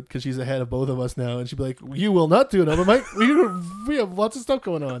episode because she's ahead of both of us now. And she'll be like, you will not do an open mic. We have lots of stuff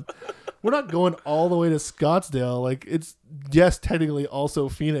going on. We're not going all the way to Scottsdale. Like, it's, yes, technically also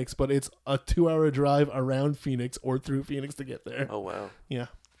Phoenix, but it's a 2-hour drive around Phoenix or through Phoenix to get there. Oh, wow. Yeah.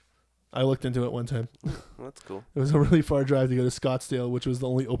 I looked into it one time. Well, that's cool. It was a really far drive to go to Scottsdale, which was the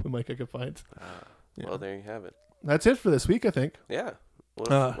only open mic I could find. Yeah. Well, there you have it. That's it for this week, I think. Yeah.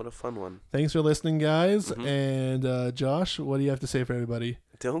 What a fun one. Thanks for listening, guys. Mm-hmm. And Josh, what do you have to say for everybody?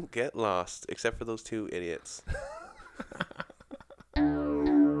 Don't get lost, except for those two idiots.